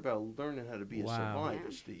 but talk about learning how to be a Wow. survivor,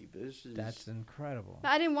 Yeah. Steve. This is. That's incredible.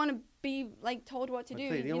 I didn't want to be like told what to I do.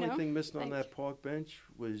 tell you, the only know? thing missing on Like- that park bench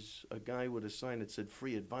was a guy with a sign that said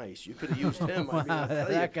 "free advice." You could have used him. I mean, Wow, I tell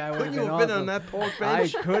that you, guy would've couldn't you been have been awesome. on that park I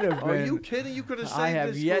bench? could have been. Are you kidding? You could have saved I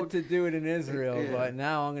have this yet for- to do it in Israel, Yeah. but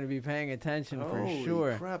now I'm going to be paying attention for Holy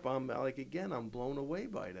sure. crap! I'm like again. I'm blown away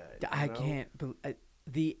by that. I you know? can't.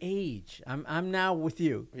 The age. I'm now with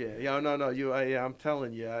you. Yeah, no. I'm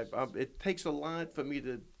telling you, it takes a lot for me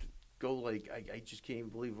to go like I just can't even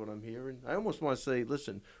believe what I'm hearing. I almost want to say,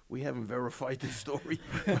 listen, we haven't verified this story,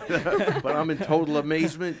 but I'm in total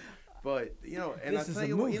amazement. But and This I is tell a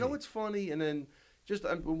you, what, movie. what's funny, and then just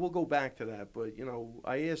we'll go back to that. But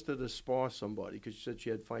I asked her to spar somebody because she said she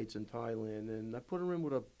had fights in Thailand, and I put her in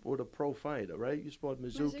with a pro fighter, right? You sparred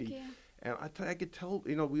Mizuki. yeah. And I could tell,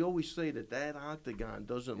 we always say that octagon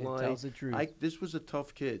doesn't It lie. tells the truth. This was a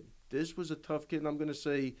tough kid. And I'm going to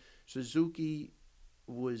say Suzuki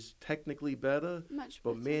was technically better, Much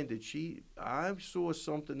but better. man, I saw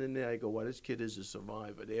something in there. I go, wow, this kid is a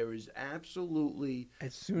survivor. There is absolutely,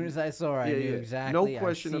 As soon as I saw her, I Yeah, knew yeah. exactly. No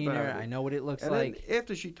question I've seen about her. it. I know what it looks and like. then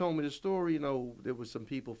after she told me the story, there was some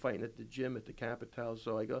people fighting at the gym at the Capital.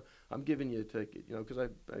 So I go, I'm giving you a ticket, because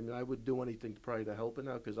I would do anything to help her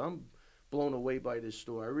now because I'm blown away by this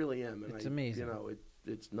story. I really am. And It's amazing.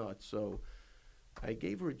 It's nuts. So I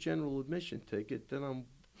gave her a general admission ticket. Then I'm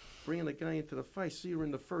bringing a guy into the fight. See her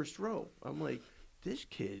in the first row. I'm like, this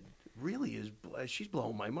kid really is. She's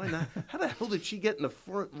blowing my mind. How the hell did she get in the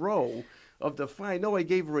front row of the fight? I know I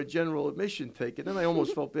gave her a general admission ticket. Then I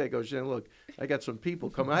almost felt bad. I go, Jen, look, I got some people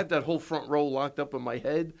coming. I have that whole front row locked up in my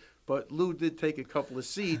head. But Lou did take a couple of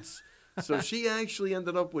seats. So she actually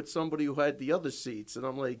ended up with somebody who had the other seats. And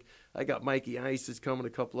I'm like, I got Mikey Ice is coming, a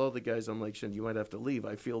couple other guys. I'm like, Shen, you might have to leave.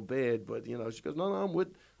 I feel bad. But, you know, she goes, no, I'm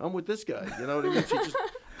with this guy. You know what I mean? She just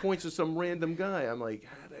points to some random guy. I'm like,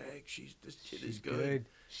 how the heck? This kid is good.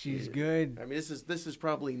 She's good. I mean, this is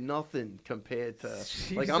probably nothing compared to,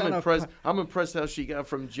 She's like, on I'm impressed how she got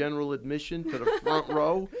from general admission to the front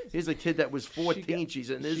row. Here's a kid that was 14. She's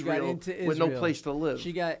in Israel with no place to live.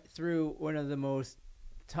 She got through one of the most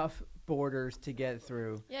tough borders to get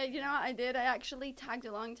through. Yeah, you know what I did? I actually tagged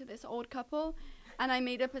along to this old couple, and I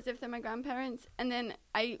made up as if they're my grandparents. And then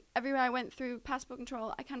everywhere I went through passport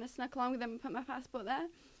control, I kind of snuck along with them and put my passport there.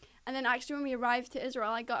 And then actually when we arrived to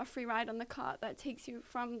Israel, I got a free ride on the cart that takes you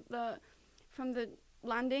from the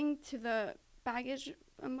landing to the baggage,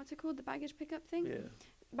 what's it called? The baggage pickup thing? Yeah.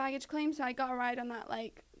 Baggage claim. So I got a ride on that,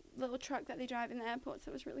 like, little truck that they drive in the airport,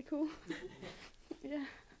 so it was really cool. Yeah.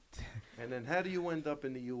 And then how do you end up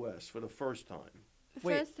in the U.S. for the first time? The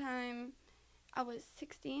first time I was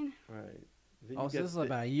 16. Right. Then Oh, so this is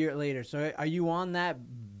about a year later. So are you on that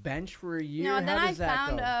bench for a year? No, How then I does that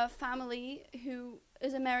found go? a family who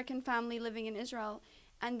is American family living in Israel,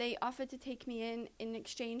 and they offered to take me in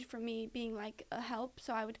exchange for me being like a help.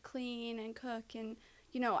 So I would clean and cook, and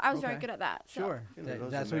you know I was very Okay. good at that. So. Sure. You know,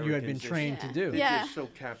 those That's what you had been Americans, trained Yeah. to do. They're Yeah. just so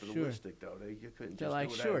capitalistic, though. You couldn't They're just like,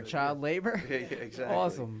 do it sure, out of child labor. Yeah, exactly.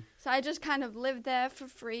 Awesome. So I just kind of lived there for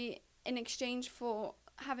free in exchange for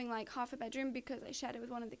having like half a bedroom because I shared it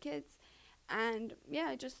with one of the kids. And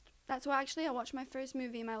yeah, that's why actually I watched my first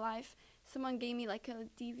movie in my life. Someone gave me like a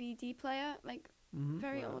DVD player, like Mm-hmm.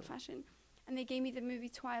 very Wow. old fashioned. And they gave me the movie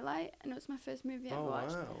Twilight, and it was my first movie I Oh,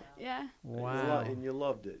 watched. wow. Yeah, Wow. And you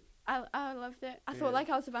loved it. I loved it. I Yeah. thought like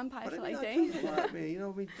I was a vampire But for I mean, like I'll tell days. you what, man, you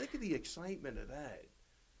know, I mean, think of the excitement of that,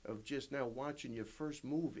 of just now watching your first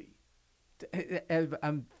movie.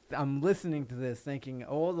 I'm listening to this, thinking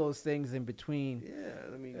all those things in between. Yeah,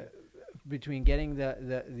 I mean, Between getting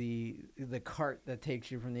the cart that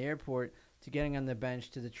takes you from the airport to getting on the bench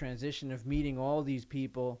to the transition of meeting all these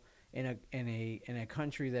people in a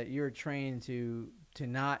country that you're trained to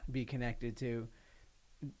not be connected to,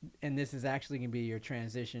 and this is actually going to be your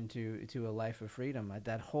transition to a life of freedom.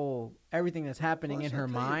 That whole everything that's happening Plus, in her I'll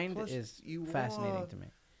tell you, mind plus is you fascinating are- to me.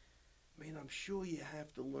 I mean, I'm sure you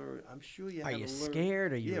have to learn. I'm sure you Are have you to learn.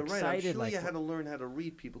 scared? Are you Yeah, right. excited? I'm sure Like, you had to learn how to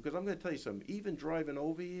read people. Because I'm going to tell you something. Even driving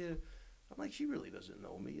over here, I'm like, she really doesn't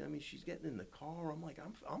know me. I mean, she's getting in the car. I'm like,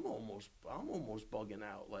 I'm almost bugging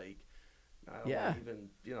out. Like, I don't Yeah. even,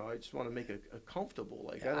 you know, I just want to make it comfortable.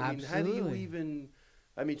 Like, I mean, how do you Absolutely. even?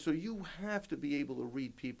 I mean, so you have to be able to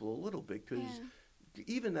read people a little bit because Yeah.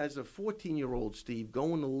 even as a 14-year-old, Steve,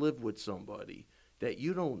 going to live with somebody that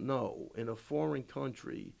you don't know in a foreign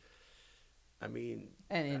country. I mean,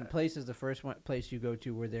 and in places, the first place you go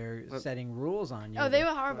to where they're Well- setting rules on you. Oh, they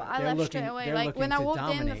were horrible. Right. I They're left looking- straight away. they're Like when looking I to walked in,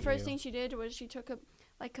 the dominate first you. thing she did was she took a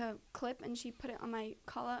clip and she put it on my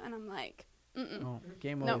collar, and I'm like, Oh,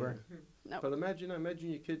 game No. over. no. but imagine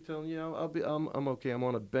your kid telling you, I'm okay. I'm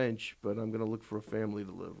on a bench, but I'm gonna look for a family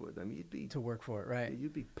to live with. I mean, you'd be To work for it, right?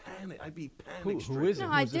 you'd be panic. I'd be panic. Who stricken. is it?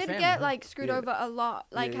 No, I Who's the did family? get like screwed Yeah. over a lot.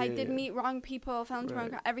 Like Yeah, I yeah, did yeah. meet wrong people, fell into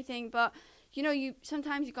wrong Right. everything. But you know, you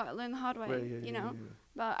sometimes you gotta learn the hard way. Right, yeah, you yeah, know. yeah.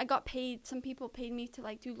 But I got paid. Some people paid me to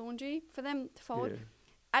like do laundry for them to fold. Yeah,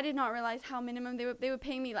 I did not realize how minimum they were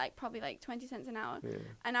paying me like probably like 20 cents an hour, yeah.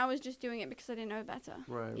 and I was just doing it because I didn't know better.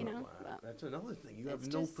 Right, You right, know, wow. but That's another thing. You have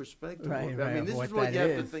it's no just- perspective. Right, of, right, I mean, of this what is what that you have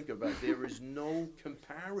is. to think about. There is no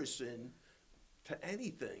comparison to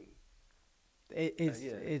anything. Yeah.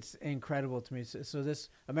 It's incredible to me. So this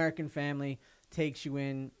American family takes you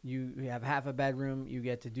in. You have half a bedroom. You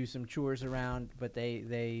get to do some chores around, but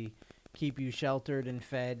they keep you sheltered and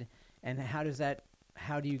fed. And how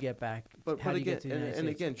do you get back? But how do you again, get to the United and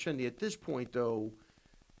States? again, Shendy, at this point though,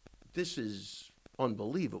 this is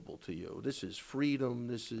unbelievable to you. This is freedom.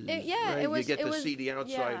 This is yeah, right? it was- You get it to was- see the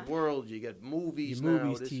outside yeah. world. You get movies Your now.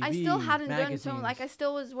 movies, This- TV. I still hadn't done magazines. so. Like I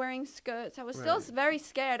still was wearing skirts. I was still Right. very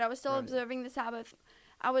scared. I was still Right. observing the Sabbath.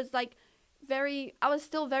 I was like I was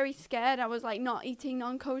still very scared. I was like not eating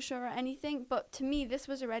non-kosher or anything. But to me, this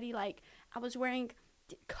was already like I was wearing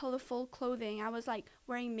colorful clothing. I was like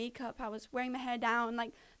wearing makeup. I was wearing my hair down.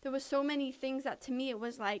 Like there were so many things that to me it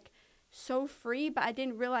was like so free, but I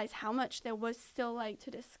didn't realize how much there was still like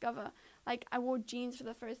to discover. Like I wore jeans for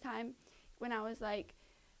the first time when I was like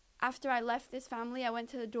after I left this family, I went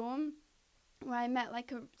to the dorm where I met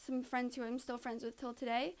like some friends who I'm still friends with till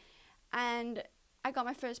today, and I got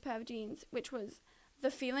my first pair of jeans, which was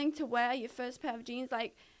the feeling to wear your first pair of jeans.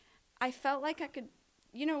 Like, I felt like I could,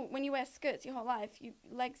 you know, when you wear skirts your whole life, you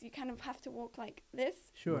kind of have to walk like this.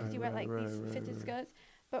 Sure. Because you wear like these fitted skirts.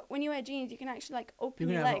 But when you wear jeans, you can actually like open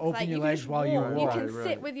You your can legs. open like, your you legs can just while you walk. walk. You can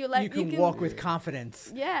sit with your legs. You can walk with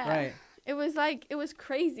confidence. Yeah. Right. It was like, it was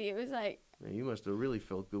crazy. It was like, Man, you must have really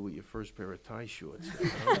felt good with your first pair of tie shorts.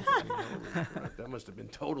 That must have been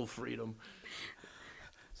total freedom.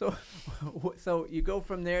 So you go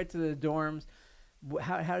from there to the dorms.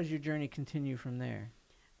 How does your journey continue from there?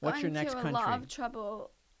 What's your next got country? into a lot of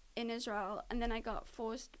trouble in Israel, and then I got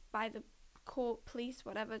forced by the court, police,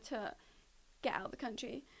 whatever, to get out of the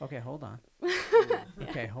country. Okay, hold on.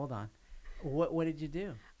 Okay, hold on. What did you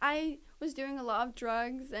do? I was doing a lot of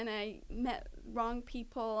drugs, and I met wrong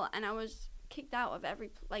people, and I was kicked out of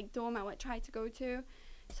every like dorm I tried to go to.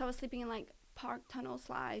 So I was sleeping in like park tunnel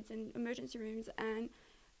slides and emergency rooms, and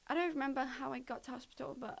I don't remember how I got to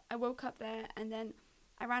hospital, but I woke up there, and then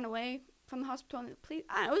I ran away from the hospital, and the police.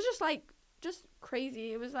 It was just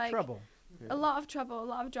crazy. It was like Trouble. a lot of trouble, a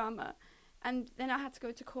lot of drama. And then I had to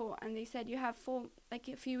go to court, and they said you have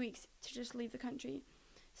a few weeks to just leave the country.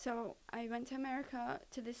 So I went to America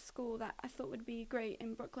to this school that I thought would be great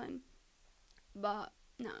in Brooklyn. But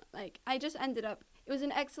no, like I just ended up, it was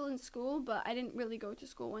an excellent school, but I didn't really go to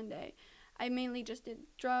school one day. I mainly just did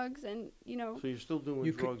drugs and, you know. So you're still doing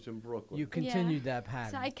drugs in Brooklyn? You continued that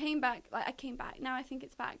pattern. So I came back. Now I think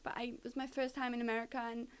it's back, but it was my first time in America,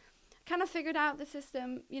 and kind of figured out the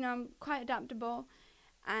system. You know, I'm quite adaptable,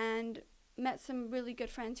 and met some really good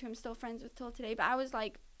friends who I'm still friends with till today. But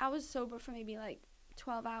I was sober for maybe like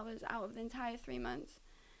 12 hours out of the entire 3 months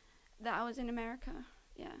that I was in America.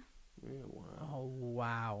 Yeah. Yeah, wow. Oh,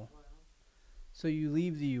 wow. So you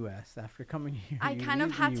leave the U.S. after coming here. I kind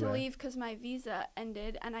of had to leave because my visa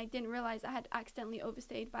ended, and I didn't realize I had accidentally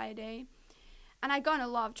overstayed by a day. And I got in a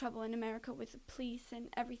lot of trouble in America with the police and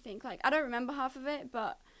everything. Like, I don't remember half of it,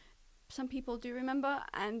 but some people do remember.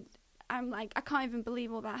 And I'm like, I can't even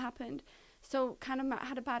believe all that happened. So kind of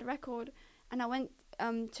had a bad record. And I went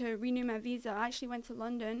to renew my visa. I actually went to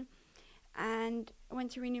London, and I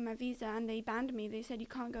went to renew my visa, and they banned me. They said, you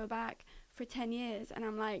can't go back for 10 years. And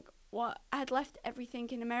I'm like, what? I had left everything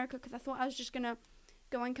in America because I thought I was just going to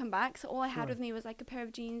go and come back. So all I had with me was like a pair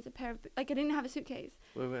of jeans, I didn't have a suitcase.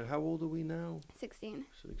 Wait a minute, how old are we now? 16.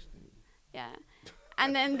 16. Yeah.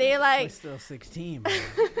 And then they like... We're still 16.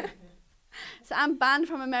 So I'm banned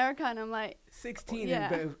from America, and I'm like... 16.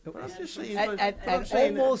 Yeah. But I'm just saying, At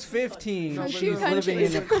almost 15, From she's two living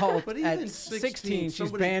in a cult. But At even 16, she's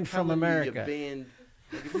somebody banned from telling you you're America. banned,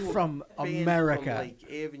 like if you were From banned America. From like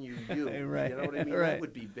Avenue U, Right, you know what I mean? right. That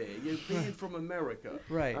would be bad. You're banned from America.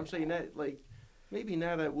 Right. I'm saying that, like, maybe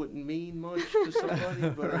now that wouldn't mean much to somebody,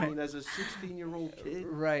 but I mean, as a 16-year-old kid,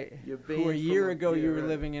 Right. you're banned Who a year from ago you were right.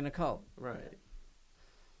 living in a cult. Right.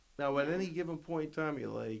 Now, at any given point in time, you're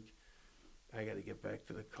like, I got to get back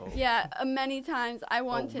to the cult. Yeah, many times I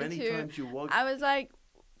wanted many to. times you walked. I was like,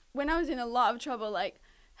 when I was in a lot of trouble, like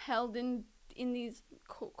held in these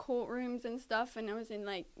courtrooms and stuff, and I was in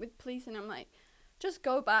like with police, and I'm like, just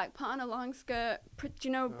go back, put on a long skirt,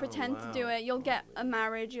 pretend to do wow. it. You'll get a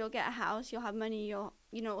marriage, you'll get a house, you'll have money, all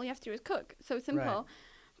you have to do is cook. So simple. Right.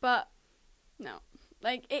 But no,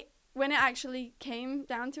 like when it actually came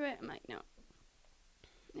down to it, I'm like, no,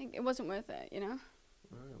 like, it wasn't worth it, Oh,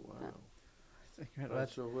 wow. Well,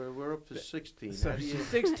 So we're up to 16. So How do you- she's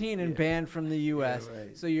 16 and Yeah. banned from the U.S. Yeah,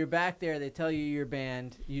 right. So you're back there. They tell you you're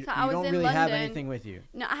banned. You So I was don't in really have London. anything with you.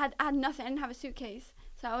 No, I had nothing. I didn't have a suitcase.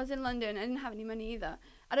 So I was in London. I didn't have any money either.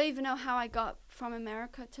 I don't even know how I got from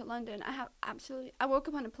America to London. I woke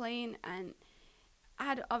up on a plane, and I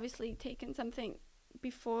had obviously taken something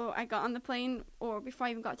before I got on the plane or before I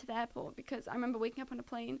even got to the airport, because I remember waking up on a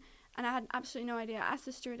plane and I had absolutely no idea. I asked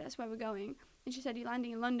the stewardess where we're going, and she said, you're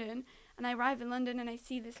landing in London. And I arrive in London, and I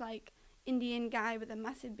see this like Indian guy with a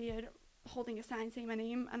massive beard holding a sign saying my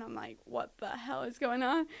name, and I'm like, what the hell is going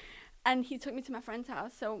on? And he took me to my friend's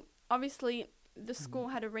house. So obviously the school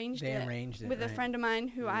had arranged They it arranged it with a right. friend of mine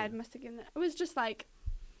who I had must have given it. It was just like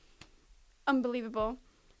unbelievable.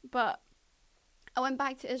 But I went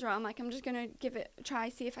back to Israel. I'm like, I'm just gonna give it a try,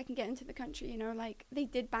 see if I can get into the country. Like they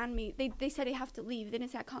did ban me. They said I have to leave. They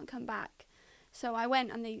didn't say I can't come back. So I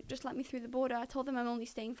went, and they just let me through the border. I told them I'm only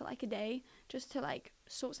staying for like a day just to like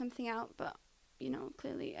sort something out, but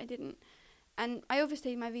clearly I didn't. And I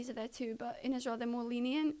overstayed my visa there too, but in Israel they're more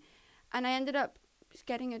lenient. And I ended up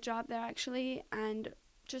getting a job there actually, and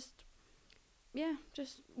just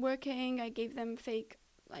working. I gave them fake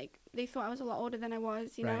like they thought I was a lot older than I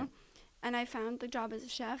was, you Right. know. And I found the job as a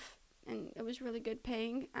chef, and it was really good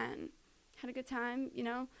paying, and had a good time, you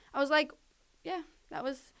know. I was like, yeah, that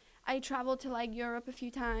was. I traveled to like Europe a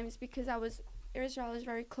few times because Israel is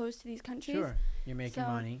very close to these countries. Sure. You're making So,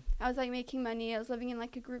 money. I was like making money. I was living in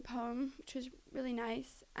like a group home, which was really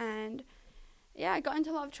nice. And yeah, I got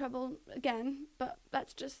into a lot of trouble again, but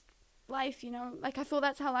that's just life, you know. Like I thought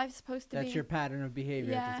that's how life's supposed to be. That's your pattern of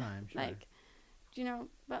behavior at the time. Sure. Like, you know,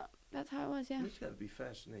 but that's how it was. Yeah. It's got to be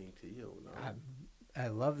fascinating to you, no? I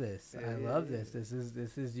love this. I Yeah, love yeah, this. yeah.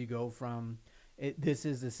 This is you go from it. This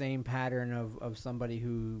is the same pattern of somebody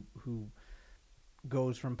who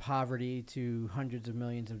goes from poverty to hundreds of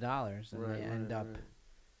millions of dollars, and they end up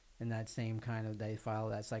in that same kind of, they follow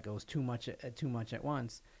that cycle. It's too much at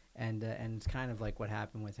once, and it's kind of like what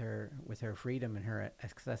happened with her freedom and her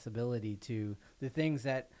accessibility to the things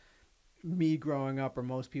that me growing up, or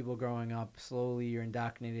most people growing up, slowly you're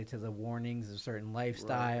indoctrinated to the warnings of certain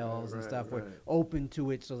lifestyles and stuff. We're open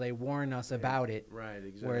to it, so they warn us about it. Right,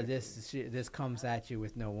 exactly. Where this comes at you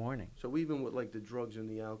with no warning. So even with like the drugs and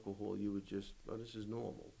the alcohol, you would just, oh, this is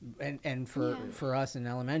normal. And Yeah. for us in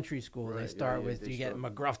elementary school, Right, they yeah, start yeah, with, they you get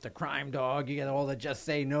start- McGruff the crime dog, you get all the just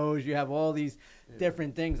say no's, you have all these Yeah.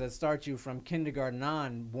 different things that start you from kindergarten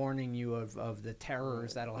on, warning you of the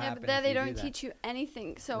terrors that'll Yeah, happen. but there if they you do don't that. teach you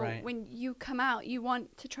anything. So Right. when you come out, you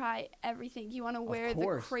want to try everything. You want to wear the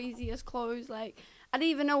course. craziest clothes. Like I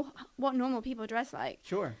didn't even know what normal people dress like.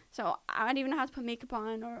 Sure. So I didn't even know how to put makeup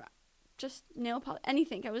on or just nail polish,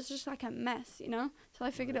 anything. I was just like a mess, you know. So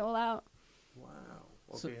I figured it all out. Wow.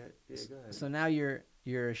 So- Okay, yeah, go ahead. So now you're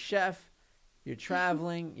a chef, you're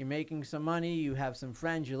traveling, you're making some money, you have some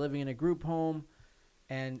friends, you're living in a group home,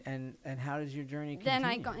 and how does your journey continue? Then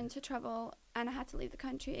I got into trouble and I had to leave the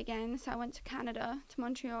country again. So I went to Canada, to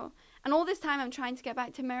Montreal. And all this time I'm trying to get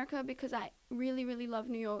back to America because I really, really love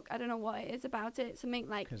New York. I don't know what it is about it. Something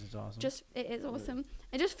like, because it's awesome. just, it is awesome.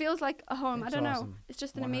 It just feels like a home. It's I don't know. awesome. It's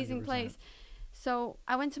just an amazing 100%. place. So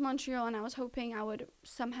I went to Montreal and I was hoping I would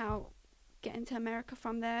somehow get into America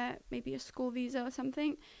from there, maybe a school visa or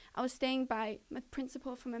something. I was staying by my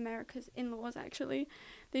principal from America's in-laws, actually.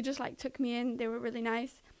 They just like took me in. They were really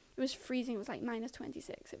nice. It was freezing. It was like minus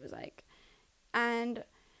 26. It was like, and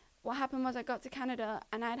what happened was I got to Canada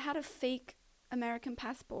and I'd had a fake American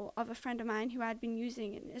passport of a friend of mine who I'd been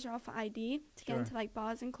using in Israel for ID to get Sure. into like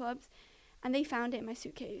bars and clubs. And they found it in my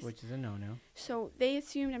suitcase. Which is a no-no. So they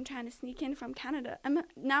assumed I'm trying to sneak in from Canada.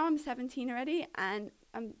 Now I'm 17 already, and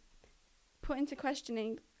I'm put into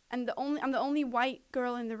questioning. And I'm the only white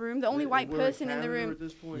girl in the room, the only white We're person in the Canada room. at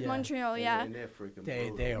this point? Yeah. Montreal, yeah. And they're freaking They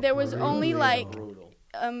brutal. are There was brutal. only, They are like, brutal.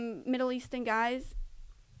 Middle Eastern guys.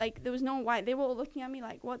 Like there was no one white. They were all looking at me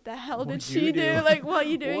like, "What the hell did What'd she you do? do? Like, what are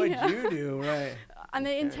you doing What'd here?" you do? Right. And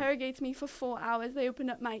they Okay. interrogated me for 4 hours. They opened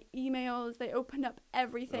up my emails. They opened up Oh,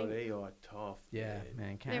 everything. they are tough. Yeah, man.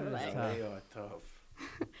 man. They were Canada's like- tough. They are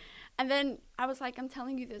tough. And then I was like, I'm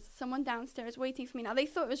telling you, there's someone downstairs waiting for me. Now, they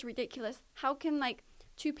thought it was ridiculous. How can, like,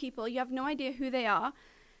 two people, you have no idea who they are,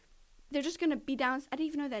 they're just going to be down. I didn't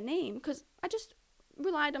even know their name because I just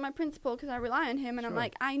relied on my principal because I rely on him. And I'm Sure.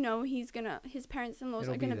 like, I know his parents-in-laws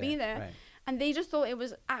It'll are going to be there. Right. And they just thought it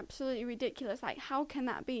was absolutely ridiculous. Like, how can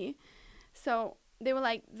that be? So they were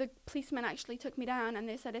like, the policeman actually took me down and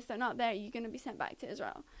they said, if they're not there, you're going to be sent back to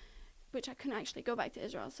Israel, which I couldn't actually go back to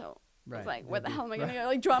Israel. So I Right. was like, where the That'd be- hell am I going to right. go?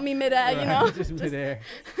 Like, drop me midair, you Right, know? just midair.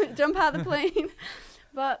 Jump out of the plane.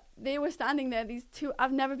 But they were standing there, these two.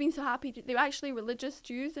 I've never been so happy. They were actually religious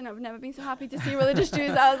Jews, and I've never been so happy to see religious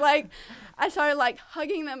Jews. I was like, I started like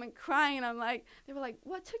hugging them and crying, and I'm like, they were like,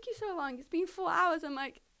 what took you so long? It's been 4 hours. I'm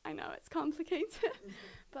like, I know, it's complicated.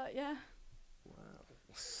 But yeah. Wow.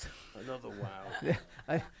 Another wow.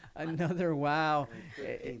 Another wow.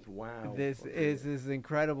 15th wow. This Okay. is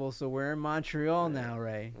incredible. So we're in Montreal Right, now,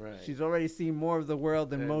 Ray. right. She's already seen more of the world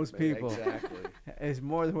than Yeah, most people. Exactly. It's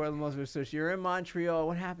more of the world than most people. So you're in Montreal.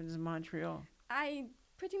 What happens in Montreal? I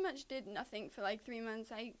pretty much did nothing for like 3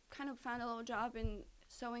 months. I kind of found a little job in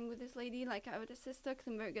sewing with this lady. Like I would assist her because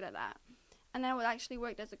I'm very good at that. And then I would actually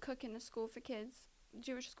worked as a cook in a school for kids,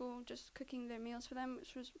 Jewish school, just cooking their meals for them,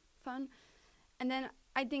 which was fun. And then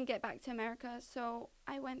I didn't get back to America, so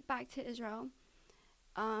I went back to Israel,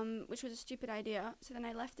 which was a stupid idea. So then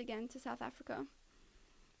I left again to South Africa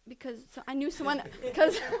because I knew someone.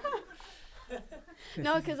 Because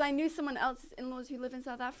I knew someone else's in-laws who live in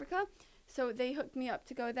South Africa, so they hooked me up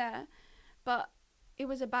to go there. But it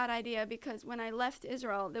was a bad idea because when I left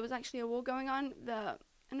Israel, there was actually a war going on.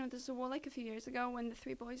 I know there's a war like a few years ago when the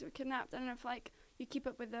 3 boys were kidnapped. I don't know if like you keep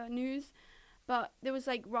up with the news. But there was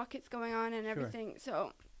like rockets going on and Sure. everything.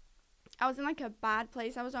 So I was in like a bad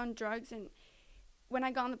place. I was on drugs and when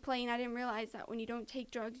I got on the plane, I didn't realize that when you don't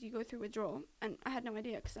take drugs, you go through withdrawal. And I had no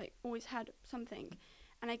idea because I always had something.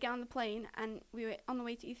 And I get on the plane, and we were on the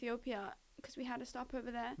way to Ethiopia because we had a stop over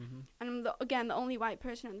there. Mhm. And I'm, the only white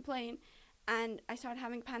person on the plane. And I started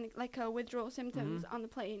having panic, like withdrawal symptoms on the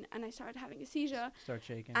plane. And I started having a seizure. Start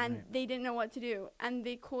shaking. And right. they didn't know what to do. And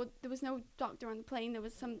they called, there was no doctor on the plane. There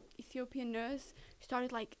was some Ethiopian nurse who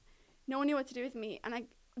started like, no one knew what to do with me. And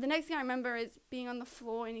the next thing I remember is being on the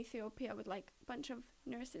floor in Ethiopia with like a bunch of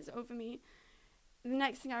nurses over me. The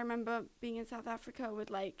next thing I remember being in South Africa with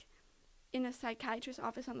like in a psychiatrist's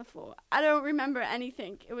office on the floor. I don't remember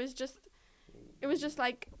anything. It was just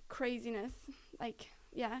like craziness. Like,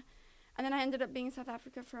 yeah. And then I ended up being in South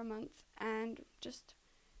Africa for a month and just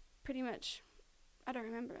pretty much, I don't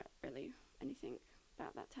remember really anything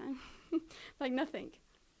about that time. Like nothing.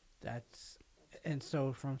 And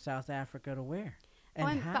so from South Africa to where? And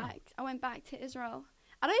I went back to Israel.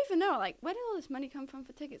 I don't even know, like, where did all this money come from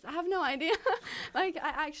for tickets? I have no idea. Like, I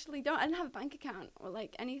actually don't. I didn't have a bank account or,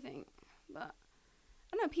 like, anything. But,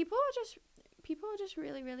 I don't know, people are just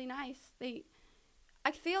really, really nice.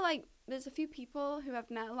 I feel like there's a few people who I've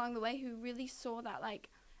met along the way who really saw that, like,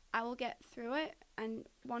 I will get through it and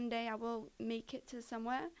one day I will make it to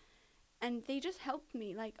somewhere. And they just helped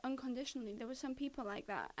me, like, unconditionally. There were some people like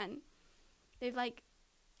that, and they've, like,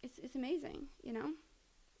 it's amazing, you know?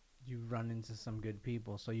 You run into some good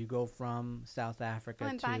people. So you go from South Africa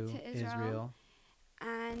went to back to Israel.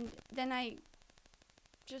 And then I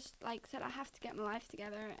just, like, said I have to get my life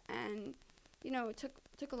together. And, you know, it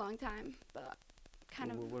took a long time, but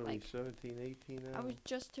kind of, What are we, like, 17, 18 now?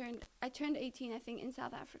 I turned 18, I think, in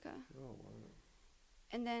South Africa. Oh, wow.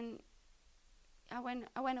 And then I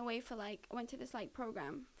went away for, like, I went to this, like,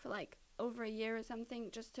 program for, like, over a year or something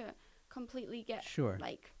just to completely get, Sure.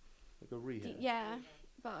 like, Like a rehab. yeah.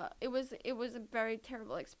 But it was a very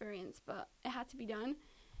terrible experience, but it had to be done.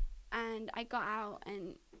 And I got out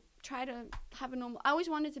and tried to have a normal... I always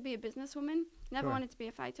wanted to be a businesswoman. Never Sure. wanted to be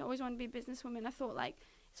a fighter. I always wanted to be a businesswoman. I thought, like,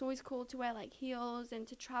 it's always cool to wear, like, heels and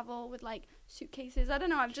to travel with, like, suitcases. I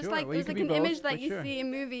don't know. I've just, Sure. like, Well, you there's, could like, be an both, image that but you sure. see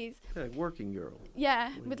in movies. Yeah, like working girl.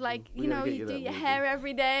 Yeah, We- with, like, we you gotta know, get you you do that your movie. hair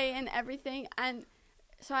every day and everything. And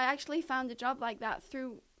so I actually found a job like that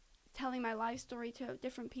through telling my life story to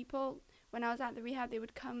different people. When I was at the rehab, they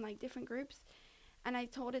would come, like, different groups. And I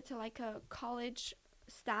told it to, like, a college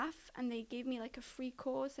staff, and they gave me, like, a free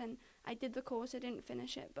course. And I did the course. I didn't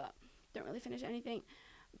finish it, but don't really finish anything.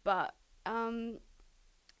 But,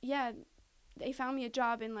 yeah, they found me a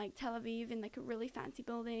job in, like, Tel Aviv in, like, a really fancy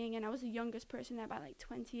building. And I was the youngest person there by, like,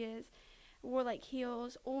 20 years. Wore, like,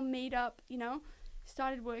 heels, all made up, you know.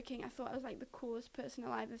 Started working. I thought I was, like, the coolest person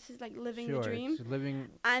alive. This is, like, living the dream. It's living.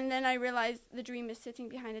 And then I realized the dream is sitting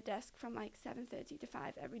behind a desk from, like, 7:30 to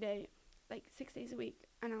 5 every day, like, 6 days a week.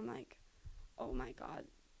 And I'm like, oh, my God.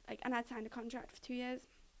 Like, and I'd signed a contract for 2 years.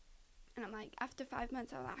 And I'm like, after 5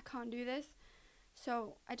 months, I was like, I can't do this.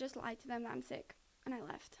 So I just lied to them that I'm sick. And I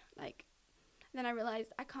left. Like, then I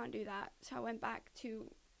realized I can't do that. So I went back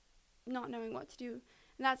to not knowing what to do.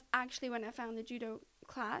 And that's actually when I found the judo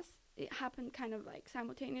class. It happened kind of, like,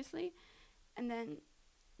 simultaneously. And then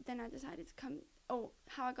I decided to come. Oh,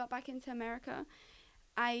 how I got back into America.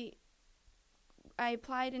 I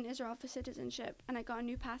applied in Israel for citizenship, and I got a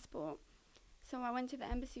new passport. So I went to the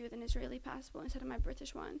embassy with an Israeli passport instead of my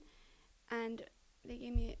British one, and they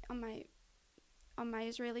gave me it on my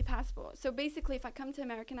Israeli passport. So basically, if I come to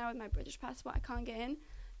America now with my British passport, I can't get in,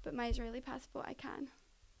 but my Israeli passport, I can.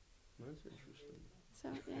 That's interesting. So,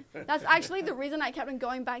 yeah. That's actually the reason I kept on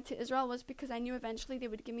going back to Israel, was because I knew eventually they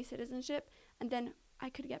would give me citizenship, and then I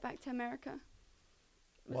could get back to America.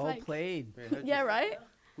 It was Well like- played. Hey, how'd Yeah, you- right?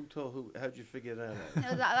 Who told who? How'd you figure that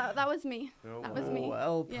out? That was me. Oh, That was wow. me.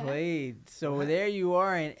 Well Yeah. played. So Well, there you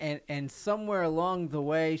are, and somewhere along the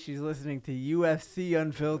way, she's listening to UFC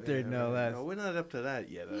Unfiltered, Yeah, no right. less. No, we're not up to that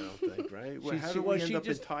yet, I don't think, right? Well, She- how she- did well, we she end up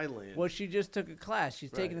just- in Thailand? Well, she just took a class. She's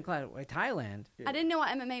taking the Right. class. Wait, Thailand. Yeah. I didn't know what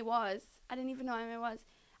MMA was. I didn't even know what MMA was.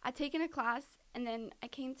 I'd taken a class, and then I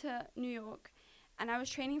came to New York, and I was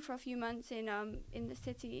training for a few months in the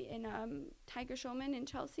city, in Tiger Shulman in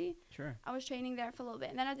Chelsea. Sure. I was training there for a little bit,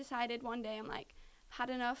 and then I decided one day, I'm like, had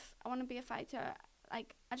enough. I want to be a fighter.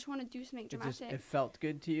 Like, I just want to do something dramatic. It felt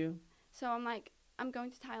good to you. So I'm like, I'm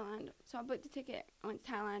going to Thailand. So I booked a ticket. I went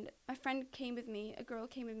to Thailand. My friend came with me. A girl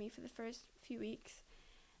came with me for the first few weeks.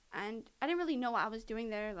 And I didn't really know what I was doing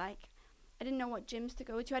there. Like, I didn't know what gyms to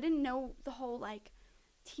go to. I didn't know the whole, like,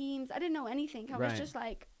 teams. I didn't know anything. I was Right. just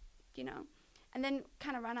like, you know. And then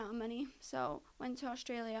kind of ran out of money. So went to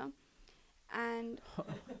Australia. And,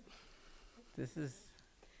 This is.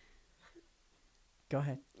 Go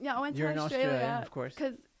ahead. yeah, I went You're to in Australia. Australia, of course.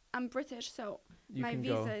 Because I'm British, so You my can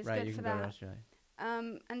visa go, is right, good you for can go to that. Australia.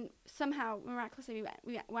 And somehow, miraculously,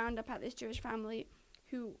 we wound up at this Jewish family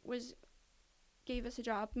who gave us a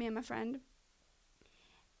job, me and my friend.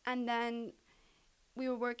 And then we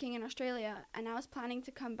were working in Australia, and I was planning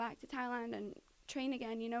to come back to Thailand and train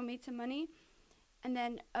again, made some money. And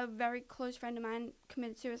then a very close friend of mine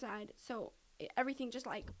committed suicide. So everything just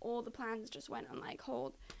like, all the plans just went on like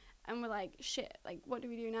hold. And we're like, shit, like, what do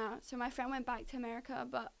we do now? So my friend went back to America,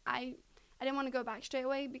 but I didn't want to go back straight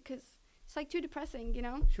away because it's like too depressing,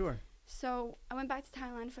 Sure. So I went back to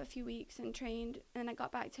Thailand for a few weeks and trained, and I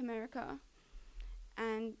got back to America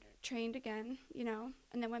and trained again,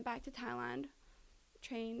 and then went back to Thailand,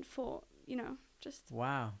 trained for, just,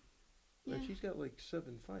 Wow. yeah, And she's got like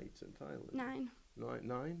 7 fights in Thailand. 9.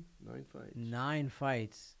 Nine fights. 9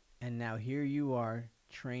 fights, and now here you are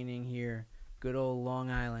training here, good old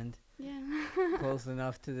Long Island, Yeah. close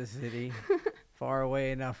enough to the city, far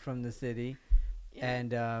away enough from the city,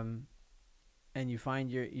 Yeah. and you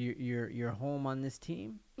find your home on this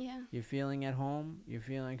team. Yeah. You're feeling at home. You're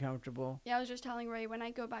feeling comfortable. Yeah, I was just telling Ray, when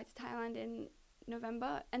I go back to Thailand in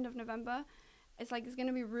November, end of November, it's like it's going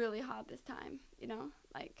to be really hard this time,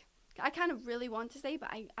 Like, I kind of really want to stay, but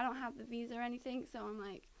I don't have the visa or anything, so I'm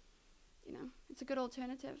like, it's a good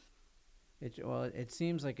alternative. It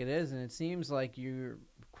seems like it is, and it seems like you're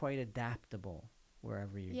quite adaptable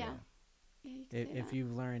wherever you Yeah. go. Yeah, you can say If that.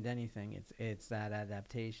 you've learned anything, it's that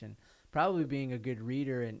adaptation. Probably being a good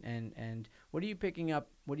reader, and what are you picking up?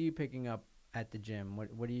 What are you picking up at the gym?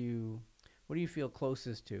 What do you feel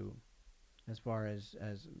closest to, as far as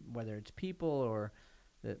whether it's people or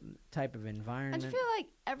the type of I environment? just feel like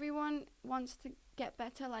everyone wants to get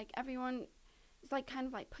better. Like, everyone is like kind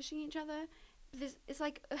of like pushing each other. It's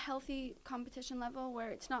like a healthy competition level where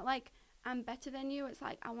it's not like I'm better than you. It's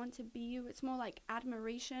like I want to be you. It's more like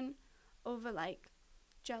admiration over like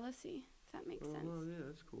jealousy, if that makes sense. Oh, yeah,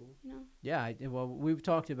 that's cool. Yeah, well, we've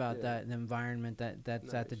talked about Yeah. that, the environment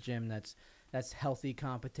that's at the Nice. gym. That's healthy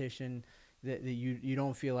competition. That you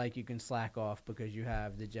don't feel like you can slack off because you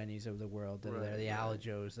have the Jennies of the world, that are there, Right, the right.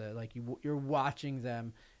 Alajos. Like you're watching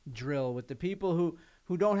them drill with the people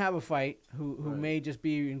who don't have a fight, who Right. may just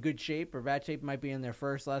be in good shape or bad shape, might be in their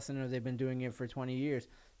first lesson, or they've been doing it for 20 years.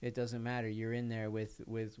 It doesn't matter. You're in there with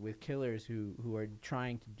killers who are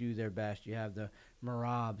trying to do their best. You have the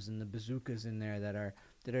Marabs and the bazookas in there that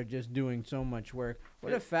are just doing so much work. What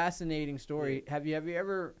Yeah. a fascinating story. Have you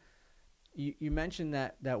ever you mentioned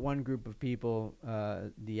that one group of people,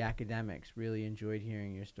 the academics, really enjoyed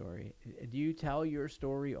hearing your story. Do you tell your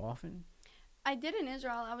story often? I did in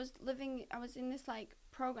Israel. I was in this like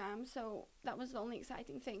program, so that was the only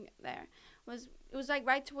exciting thing there. It was like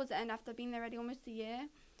right towards the end, after being there already almost a year.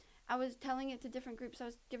 I was telling it to different groups. I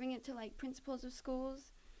was giving it to like principals of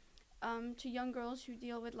schools, to young girls who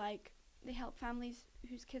deal with like, they help families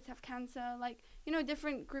whose kids have cancer, like,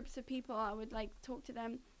 different groups of people. I would like talk to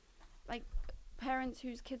them, like parents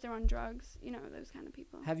whose kids are on drugs, those kind of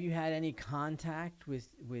people. Have you had any contact with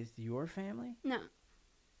your family? No.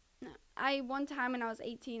 One time when I was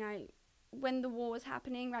 18, when the war was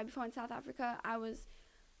happening right before in South Africa, I was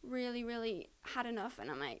really, really had enough, and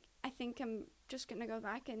I'm like, I think I'm just gonna go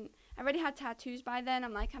back. And I already had tattoos by then.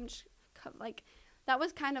 I'm like, that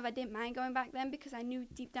was kind of, I didn't mind going back then because I knew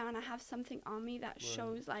deep down I have something on me that Right.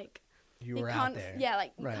 shows like You they were can't, out there. yeah,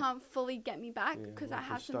 like Right. you can't fully get me back Yeah, because well, I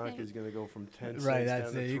have the stock something. is going to go from 10 Right, cents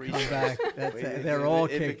that's down it. to You 3 come cents. back. That's Wait, it. They're all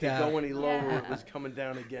if kicked it could out. go any lower, Yeah. it was coming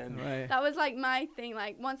down again. Right. That was like my thing.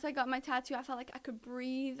 Like once I got my tattoo, I felt like I could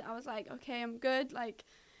breathe. I was like, okay, I'm good. Like,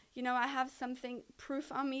 I have something,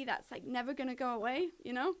 proof on me that's like never gonna go away.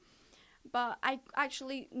 But I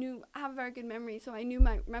actually I have a very good memory, so I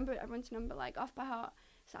remember everyone's number like off by heart.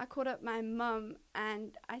 So I called up my mum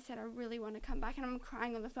and I said I really want to come back, and I'm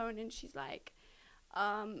crying on the phone, and she's like,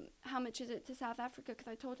 how much is it to South Africa? Because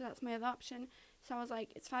I told her that's my other option. So I was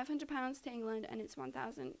like, it's £500 to England and it's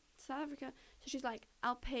 1,000 to South Africa. So she's like,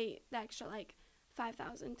 I'll pay the extra like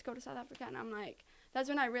 5,000 to go to South Africa. And I'm like, that's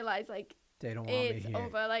when I realized like They don't want me it's here.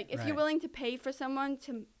 over. Like if Right. you're willing to pay for someone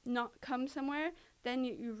to not come somewhere, then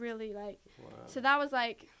you really like. Wow. So that was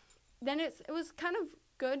like, then it was kind of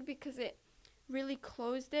good because it really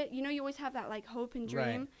closed it. You always have that like hope and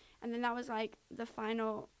dream, Right. and then that was like the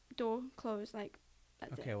final door closed. Like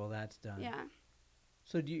that's Okay, it. well that's done. Yeah.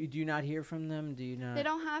 So do you not hear from them? Do you not? They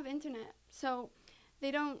don't have internet, so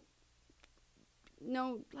they don't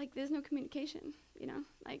know. Like there's no communication.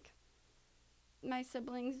 Like my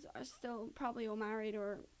siblings are still probably all married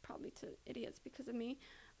or probably to idiots because of me,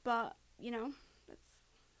 but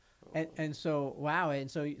that's. And so wow, and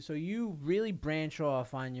so you really branch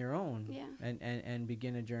off on your own, Yeah. and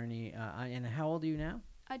begin a journey. And how old are you now?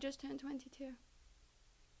 I just turned 22.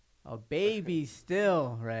 A baby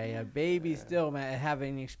still, Ray. A baby Yeah. still, man.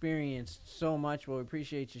 Having experienced so much. Well, we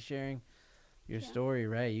appreciate you sharing your Yeah. story,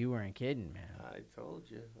 Ray. You weren't kidding, man. I told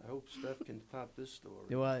you. I hope Steph can top this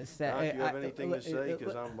story. Well, Doc, you have anything to say?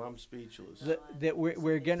 Because I'm speechless. that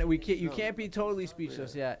we're gonna we can't you No. can't be totally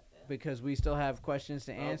speechless yet because we still have questions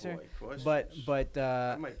to answer. Oh boy, But questions. I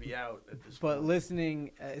but might be out at this but point.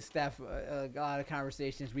 listening, Steph, a lot of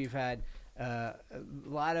conversations we've had, a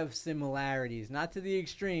lot of similarities, not to the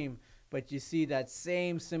extreme, but you see that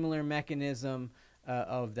same similar mechanism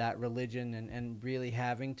of that religion and really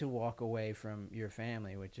having to walk away from your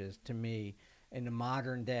family, which is, to me, in the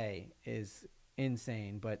modern day, is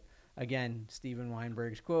insane. But again, Steven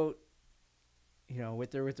Weinberg's quote,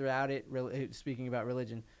 with or without it, speaking about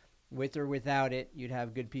religion, with or without it, you'd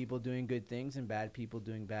have good people doing good things and bad people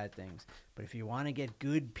doing bad things. But if you want to get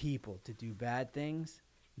good people to do bad things,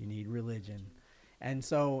 you need religion. And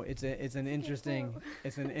so it's an interesting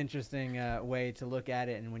way to look at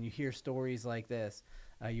it. And when you hear stories like this,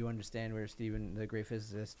 you understand where the great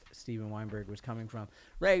physicist Steven Weinberg was coming from.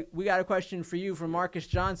 Ray, we got a question for you from Marcus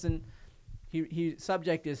Johnson. He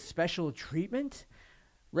subject is special treatment.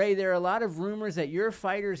 Ray, there are a lot of rumors that your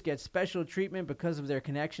fighters get special treatment because of their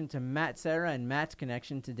connection to Matt Serra and Matt's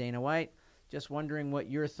connection to Dana White. Just wondering what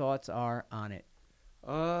your thoughts are on it.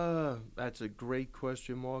 That's a great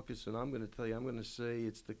question, Marcus, and I'm going to tell you, I'm going to say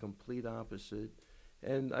it's the complete opposite.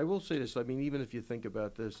 And I will say this, I mean, even if you think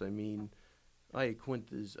about this, I mean,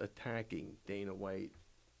 Iaquinta is attacking Dana White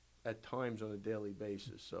at times on a daily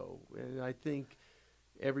basis. So, and I think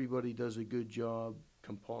everybody does a good job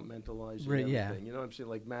compartmentalizing everything. Yeah. You know what I'm saying?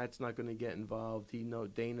 Like, Matt's not going to get involved.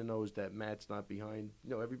 Dana knows that Matt's not behind.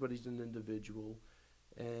 Everybody's an individual.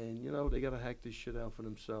 And, they got to hack this shit out for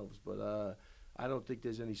themselves. But I don't think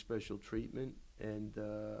there's any special treatment. And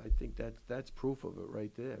I think that's proof of it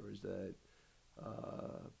right there, is that,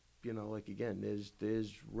 like, again, there's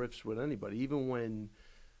riffs with anybody. Even when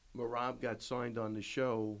Merab got signed on the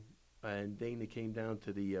show and Dana came down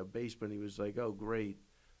to the basement, he was like, oh, great.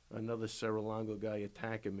 Another Serra-Longo guy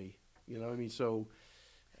attacking me. You know what I mean? So,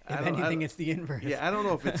 If anything, it's the inverse. Yeah, I don't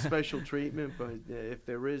know if it's special treatment, but if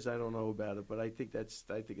there is, I don't know about it. But I think that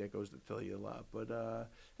goes to tell you a lot. But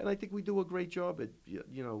and I think we do a great job at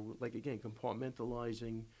like, again,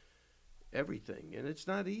 compartmentalizing everything, and it's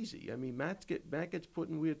not easy. I mean, Matt gets put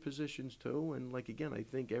in weird positions too, and like, again, I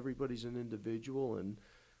think everybody's an individual. And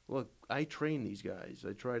look, I train these guys.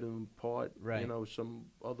 I try to impart, some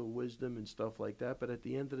other wisdom and stuff like that. But at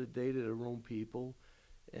the end of the day, they're their own people,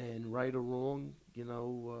 and right or wrong,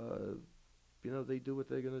 they do what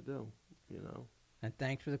they're gonna do. And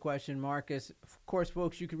thanks for the question, Marcus. Of course,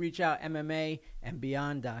 folks, you can reach out,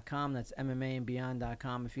 MMAandBeyond.com. That's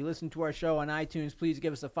MMAandBeyond.com. If you listen to our show on iTunes, please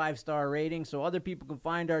give us a 5-star rating so other people can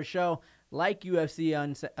find our show, like UFC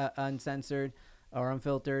Uncensored or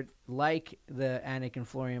Unfiltered, like the Anik and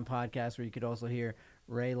Florian podcast, where you could also hear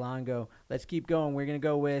Ray Longo. Let's keep going. We're going to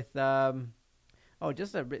go with, there's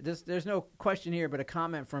no question here, but a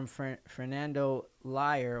comment from Fernando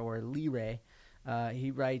Lire, or Lire.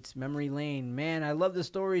 He writes, Memory Lane, man, I love the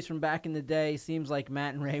stories from back in the day. Seems like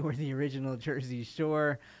Matt and Ray were the original Jersey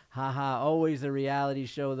Shore. Haha, always a reality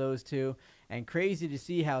show, those two. And crazy to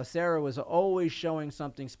see how Serra was always showing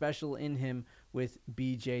something special in him with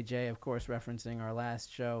BJJ, of course, referencing our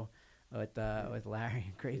last show with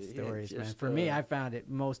Larry. Great stories, man. For me, I found it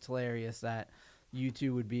most hilarious that you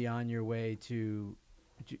two would be on your way to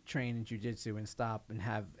train in jiu-jitsu and stop and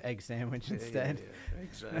have egg sandwich instead. Yeah,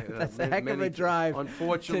 exactly. That's a heck of a drive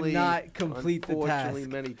to not complete the task. Unfortunately,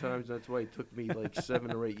 many times, that's why it took me like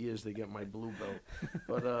 7 or 8 years to get my blue belt.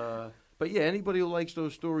 But yeah, anybody who likes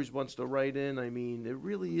those stories wants to write in. I mean, it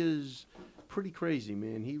really is pretty crazy,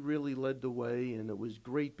 man. He really led the way, and it was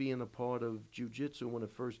great being a part of jiu-jitsu when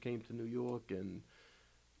it first came to New York. And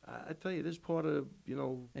I tell you, this part of,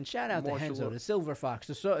 And shout out to martial Henzo, art. the Silver Fox.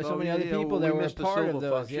 There's so many other yeah, people well, that we were missed the part of Silver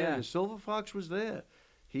those. Fox. Yeah, the Silver Fox was there.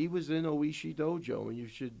 He was in Oishi Dojo, and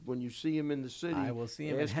when you see him in the city, I will see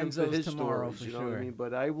him at ask him for Henzo's his tomorrow stories, for you know sure. what I mean?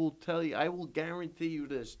 But I will tell you, I will guarantee you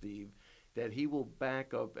this, Steve, that he will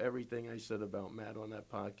back up everything I said about Matt on that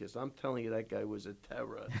podcast. I'm telling you, that guy was a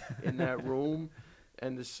terror in that room.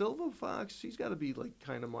 And the Silver Fox, he's got to be like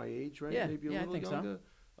kind of my age, right? Yeah, Maybe a yeah, I little think so. younger.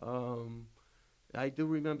 I do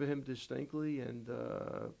remember him distinctly, and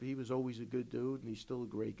he was always a good dude, and he's still a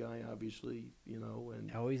great guy, obviously,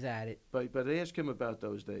 And Always at it. but ask him about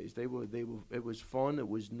those days. They were. It was fun. It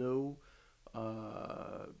was new.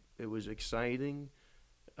 It was exciting.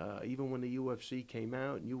 Even when the UFC came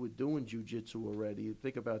out and you were doing jiu-jitsu already,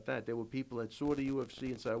 think about that. There were people that saw the UFC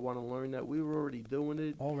and said, I want to learn that. We were already doing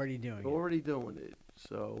it. Already doing it. Already doing it.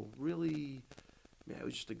 So really, yeah, it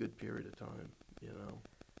was just a good period of time, you know.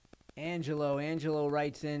 Angelo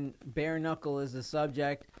writes in, bare knuckle is the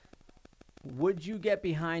subject. Would you get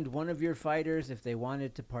behind one of your fighters if they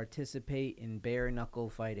wanted to participate in bare knuckle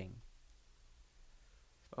fighting?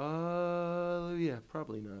 Yeah,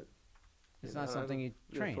 probably not. It's You know, not I something don't- you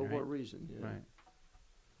yeah, train, for right? what reason? Yeah. Right.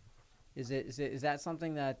 Is that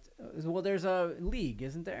something that? Well, there's a league,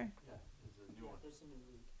 isn't there? Yeah, it's a new Yeah, one. there's a new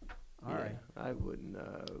league. All right. I wouldn't.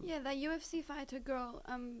 Yeah, that UFC fighter girl,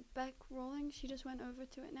 Beck Rolling, she just went over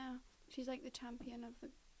to it now. She's like the champion of the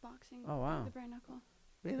boxing. Oh, wow. The bare knuckle.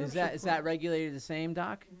 Man, Is I'm that regulated the same,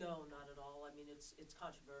 Doc? No, not at all. I mean, it's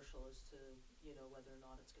controversial as to, you know, whether or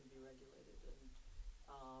not it's going to be regulated.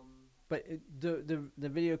 And But the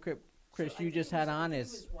video clip, Chris, so I you think just it was- had I on think it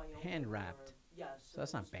is was Wyoming hand or- wrapped. Yeah, So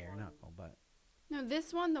that's there not was bare one- knuckle, but No,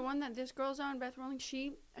 this one, the one that this girl's on, Beth Rolling,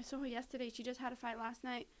 I saw her yesterday. She just had a fight last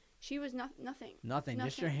night. She was nothing. nothing.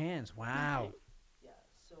 Just your Nothing. hands. Wow. Nothing. Yeah,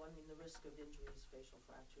 so I mean, the risk of injuries, facial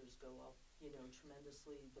fractures go up, you know,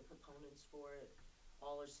 tremendously. The proponents for it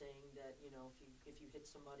all are saying that, you know, if you hit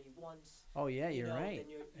somebody once, Oh yeah, you you're know, right. then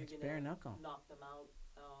you're It's gonna bare knuckle. knock them out.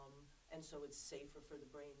 And so it's safer for the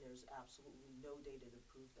brain. There's absolutely no data to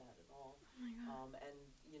prove that at all. Oh my God. And,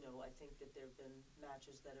 you know, I think that there have been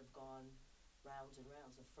matches that have gone rounds and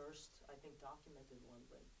rounds. The first, I think, documented one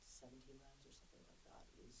went 17 rounds or something like that.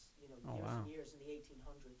 It was, you know, Oh, years wow. and years in the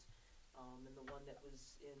 1800s. And the one that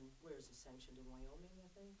was in, where is it, sanctioned in Wyoming, I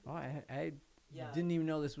think? Oh, I Yeah. didn't even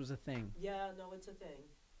know this was a thing. Yeah, no, it's a thing.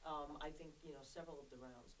 I think, you know, several of the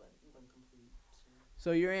rounds went complete. So.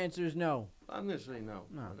 So your answer is no. I'm gonna say no.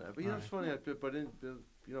 No, on that. But you know, it's alright. funny. But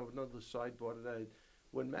you know, another sidebar to that.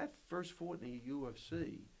 When Matt first fought in the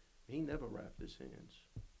UFC, he never wrapped his hands.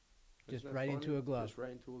 Just Isn't that right into funny? a glove. Just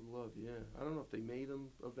right into a glove. Yeah. I don't know if they made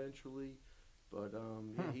him eventually, but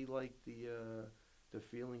yeah, Huh. he liked the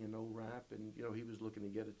feeling of no wrap, and you know, he was looking to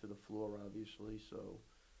get it to the floor, obviously. So,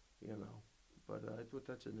 you know. But I thought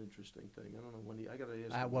that's an interesting thing. I don't know when I gotta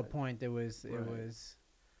ask. At him what that. point Right.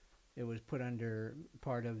 it was put under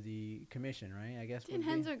part of the commission, right? I guess. Didn't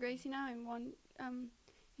would be. Henzo Gracie now in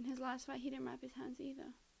his last fight, he didn't wrap his hands either.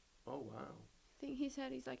 Oh wow. I think he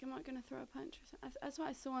said he's like, I'm not gonna throw a punch or something. That's what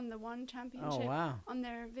I saw on the one championship Oh wow. on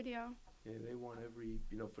their video. Yeah, they want every,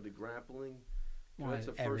 you know, for the grappling. So Want that's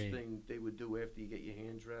the first every- thing they would do after you get your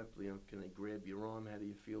hands wrapped. You know, can they grab your arm? How do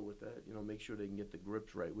you feel with that? You know, make sure they can get the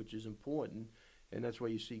grips right, which is important. And that's why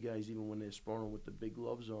you see guys, even when they're sparring with the big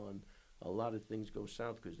gloves on, a lot of things go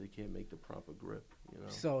south because they can't make the proper grip. You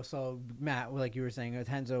know. So Matt, like you were saying, with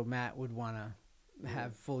Henzo, Matt would want to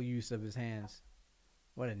have full use of his hands.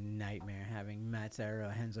 What a nightmare having Matt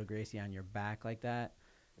Serra, Henzo Gracie on your back like that.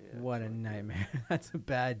 Yeah, What it's a like, nightmare. That's a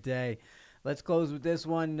bad day. Let's close with this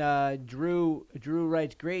one. Drew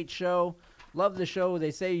writes, great show. Love the show. They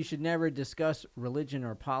say you should never discuss religion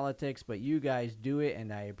or politics, but you guys do it,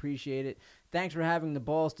 and I appreciate it. Thanks for having the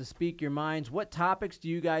balls to speak your minds. What topics do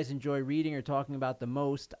you guys enjoy reading or talking about the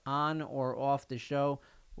most on or off the show?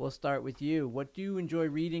 We'll start with you. What do you enjoy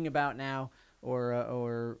reading about now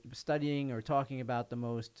or studying or talking about the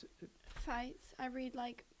most? Fights. I read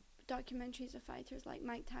like documentaries of fighters like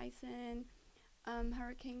Mike Tyson,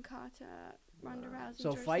 Hurricane Carter, Ronda Wow. Rousey.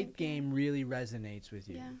 So George fight St. Pierre. game really resonates with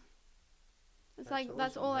you. Yeah. That's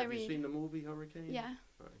awesome. all I Have read. you seen the movie Hurricane? Yeah.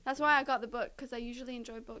 Right. That's why I got the book, because I usually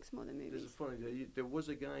enjoy books more than This is movies. funny. There was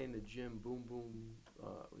a guy in the gym, Boom Boom.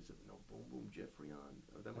 Was it Boom Boom Jeffrey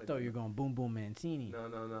on? I thought you were going boom boom Mancini.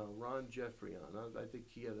 No. Ron Jeffrey on. I think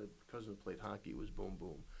he had a cousin who played hockey. Was Boom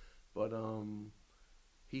Boom, but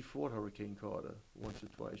he fought Hurricane Carter once or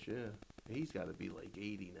twice. Yeah, he's got to be like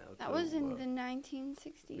 80 now. That too, was in but- the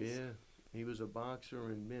 1960s. Yeah, he was a boxer,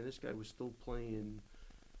 and man, this guy was still playing,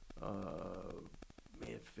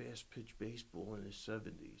 fast pitch baseball in his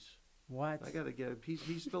 70s. What? I gotta get him.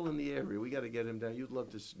 He's still in the area. We gotta get him down. You'd love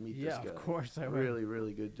to meet Yeah, this guy. of course I would. Really,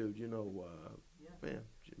 really good dude. You know, Yeah. man,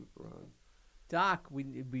 Jimmy Brown. Doc, we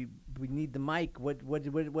need the mic. What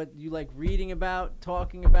you like reading about,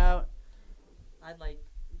 talking about? I like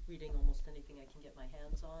reading almost anything I can get my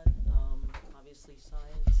hands on. Obviously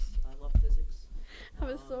science. I love physics. Have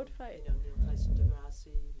a sword fight. You know, Neil Tyson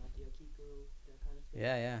DeGrassi, Matthew Kiku, that kind of thing.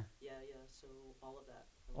 Yeah. Yeah, so all of that.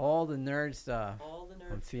 All the nerd stuff. All the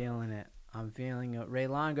nerds. I'm feeling it. I'm feeling it. Ray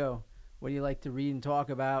Longo, what do you like to read and talk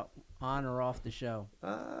about on or off the show?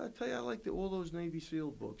 I tell you, I like all those Navy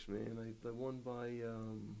SEAL books, man. The one by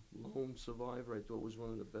Lone Survivor, I thought was one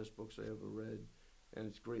of the best books I ever read, and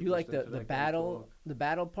it's great. You like listening to the that guy battle talk. the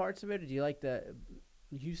battle parts of it, or do you like the?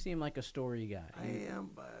 You seem like a story guy. I am,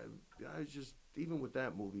 but I was just, even with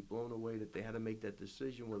that movie, blown away that they had to make that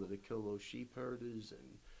decision whether to kill those sheep herders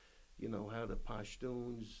and, you know, how the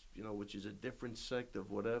Pashtuns, you know, which is a different sect of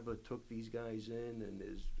whatever, took these guys in, and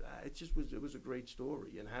it was a great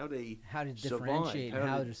story, and how they How to survived, differentiate and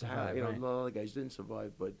how to survive, you know, right? a lot of the guys didn't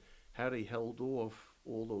survive, but how they held off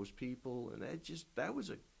all those people, and that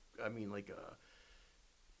was I mean, like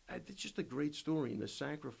it's just a great story, and the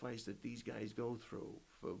sacrifice that these guys go through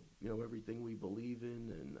for, you know, everything we believe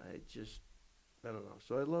in, and I don't know.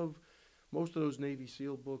 So I love most of those Navy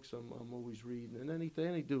SEAL books. I'm always reading, and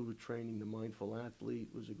anything they do with training. The Mindful Athlete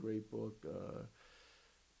was a great book.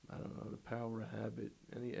 I don't know, The Power of Habit.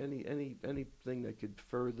 Anything that could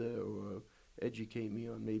further or educate me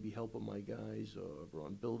on maybe helping my guys or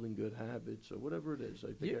on building good habits or whatever it is.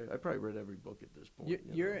 I think I probably read every book at this point.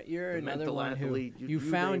 You're The another Mental one who Athlete, you you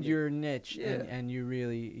found name it. your niche Yeah. and you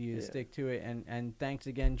really Yeah. stick to it. And thanks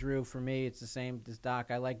again, Drew. For me, it's the same as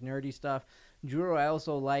Doc. I like nerdy stuff. Drew, I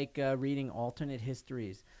also like reading alternate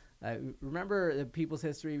histories. Remember the People's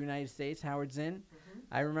History of the United States, Howard Zinn?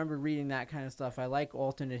 I remember reading that kind of stuff. I like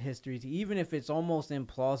alternate histories, even if it's almost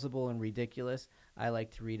implausible and ridiculous. I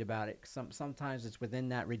like to read about it. Sometimes it's within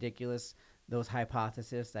that ridiculous, those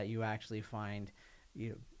hypotheses that you actually find,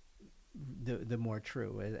 you know, the more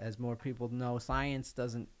true. As more people know, science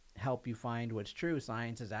doesn't help you find what's true.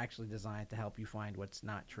 Science is actually designed to help you find what's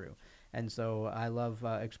not true. And so I love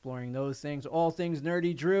exploring those things. All things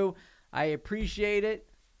nerdy, Drew. I appreciate it.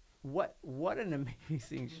 What an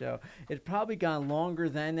amazing show! It's probably gone longer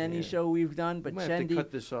than any Yeah. show we've done, but We might have to Chendi,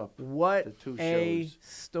 cut this up. what to 2 a shows.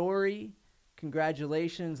 story!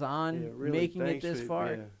 Congratulations on Yeah, really, making it thanks this for-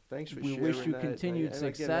 far, yeah, thanks for We sharing wish you that. continued again,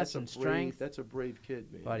 success that's and a brave- strength. That's a brave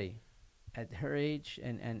kid, man. buddy. At her age,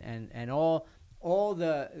 and all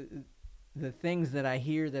the things that I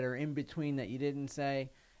hear that are in between that you didn't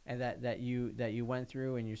say, and that you went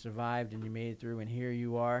through and you survived and you made it through, and here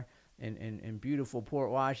you are in beautiful Port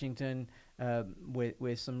Washington,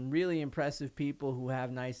 with some really impressive people who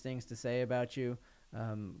have nice things to say about you.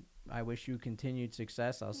 I wish you continued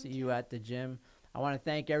success. I'll see you at the gym. I want to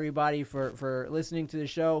thank everybody for listening to the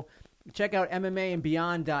show. Check out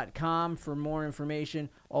MMAandBeyond.com for more information.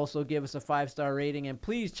 Also, give us a 5-star rating. And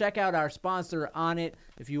please check out our sponsor, On It.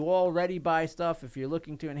 If you already buy stuff, if you're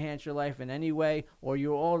looking to enhance your life in any way, or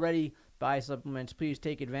you already buy supplements, please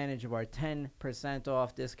take advantage of our 10%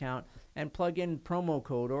 off discount and plug in promo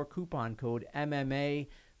code or coupon code MMA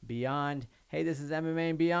Beyond. Hey, this is MMA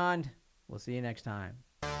and Beyond. We'll see you next time.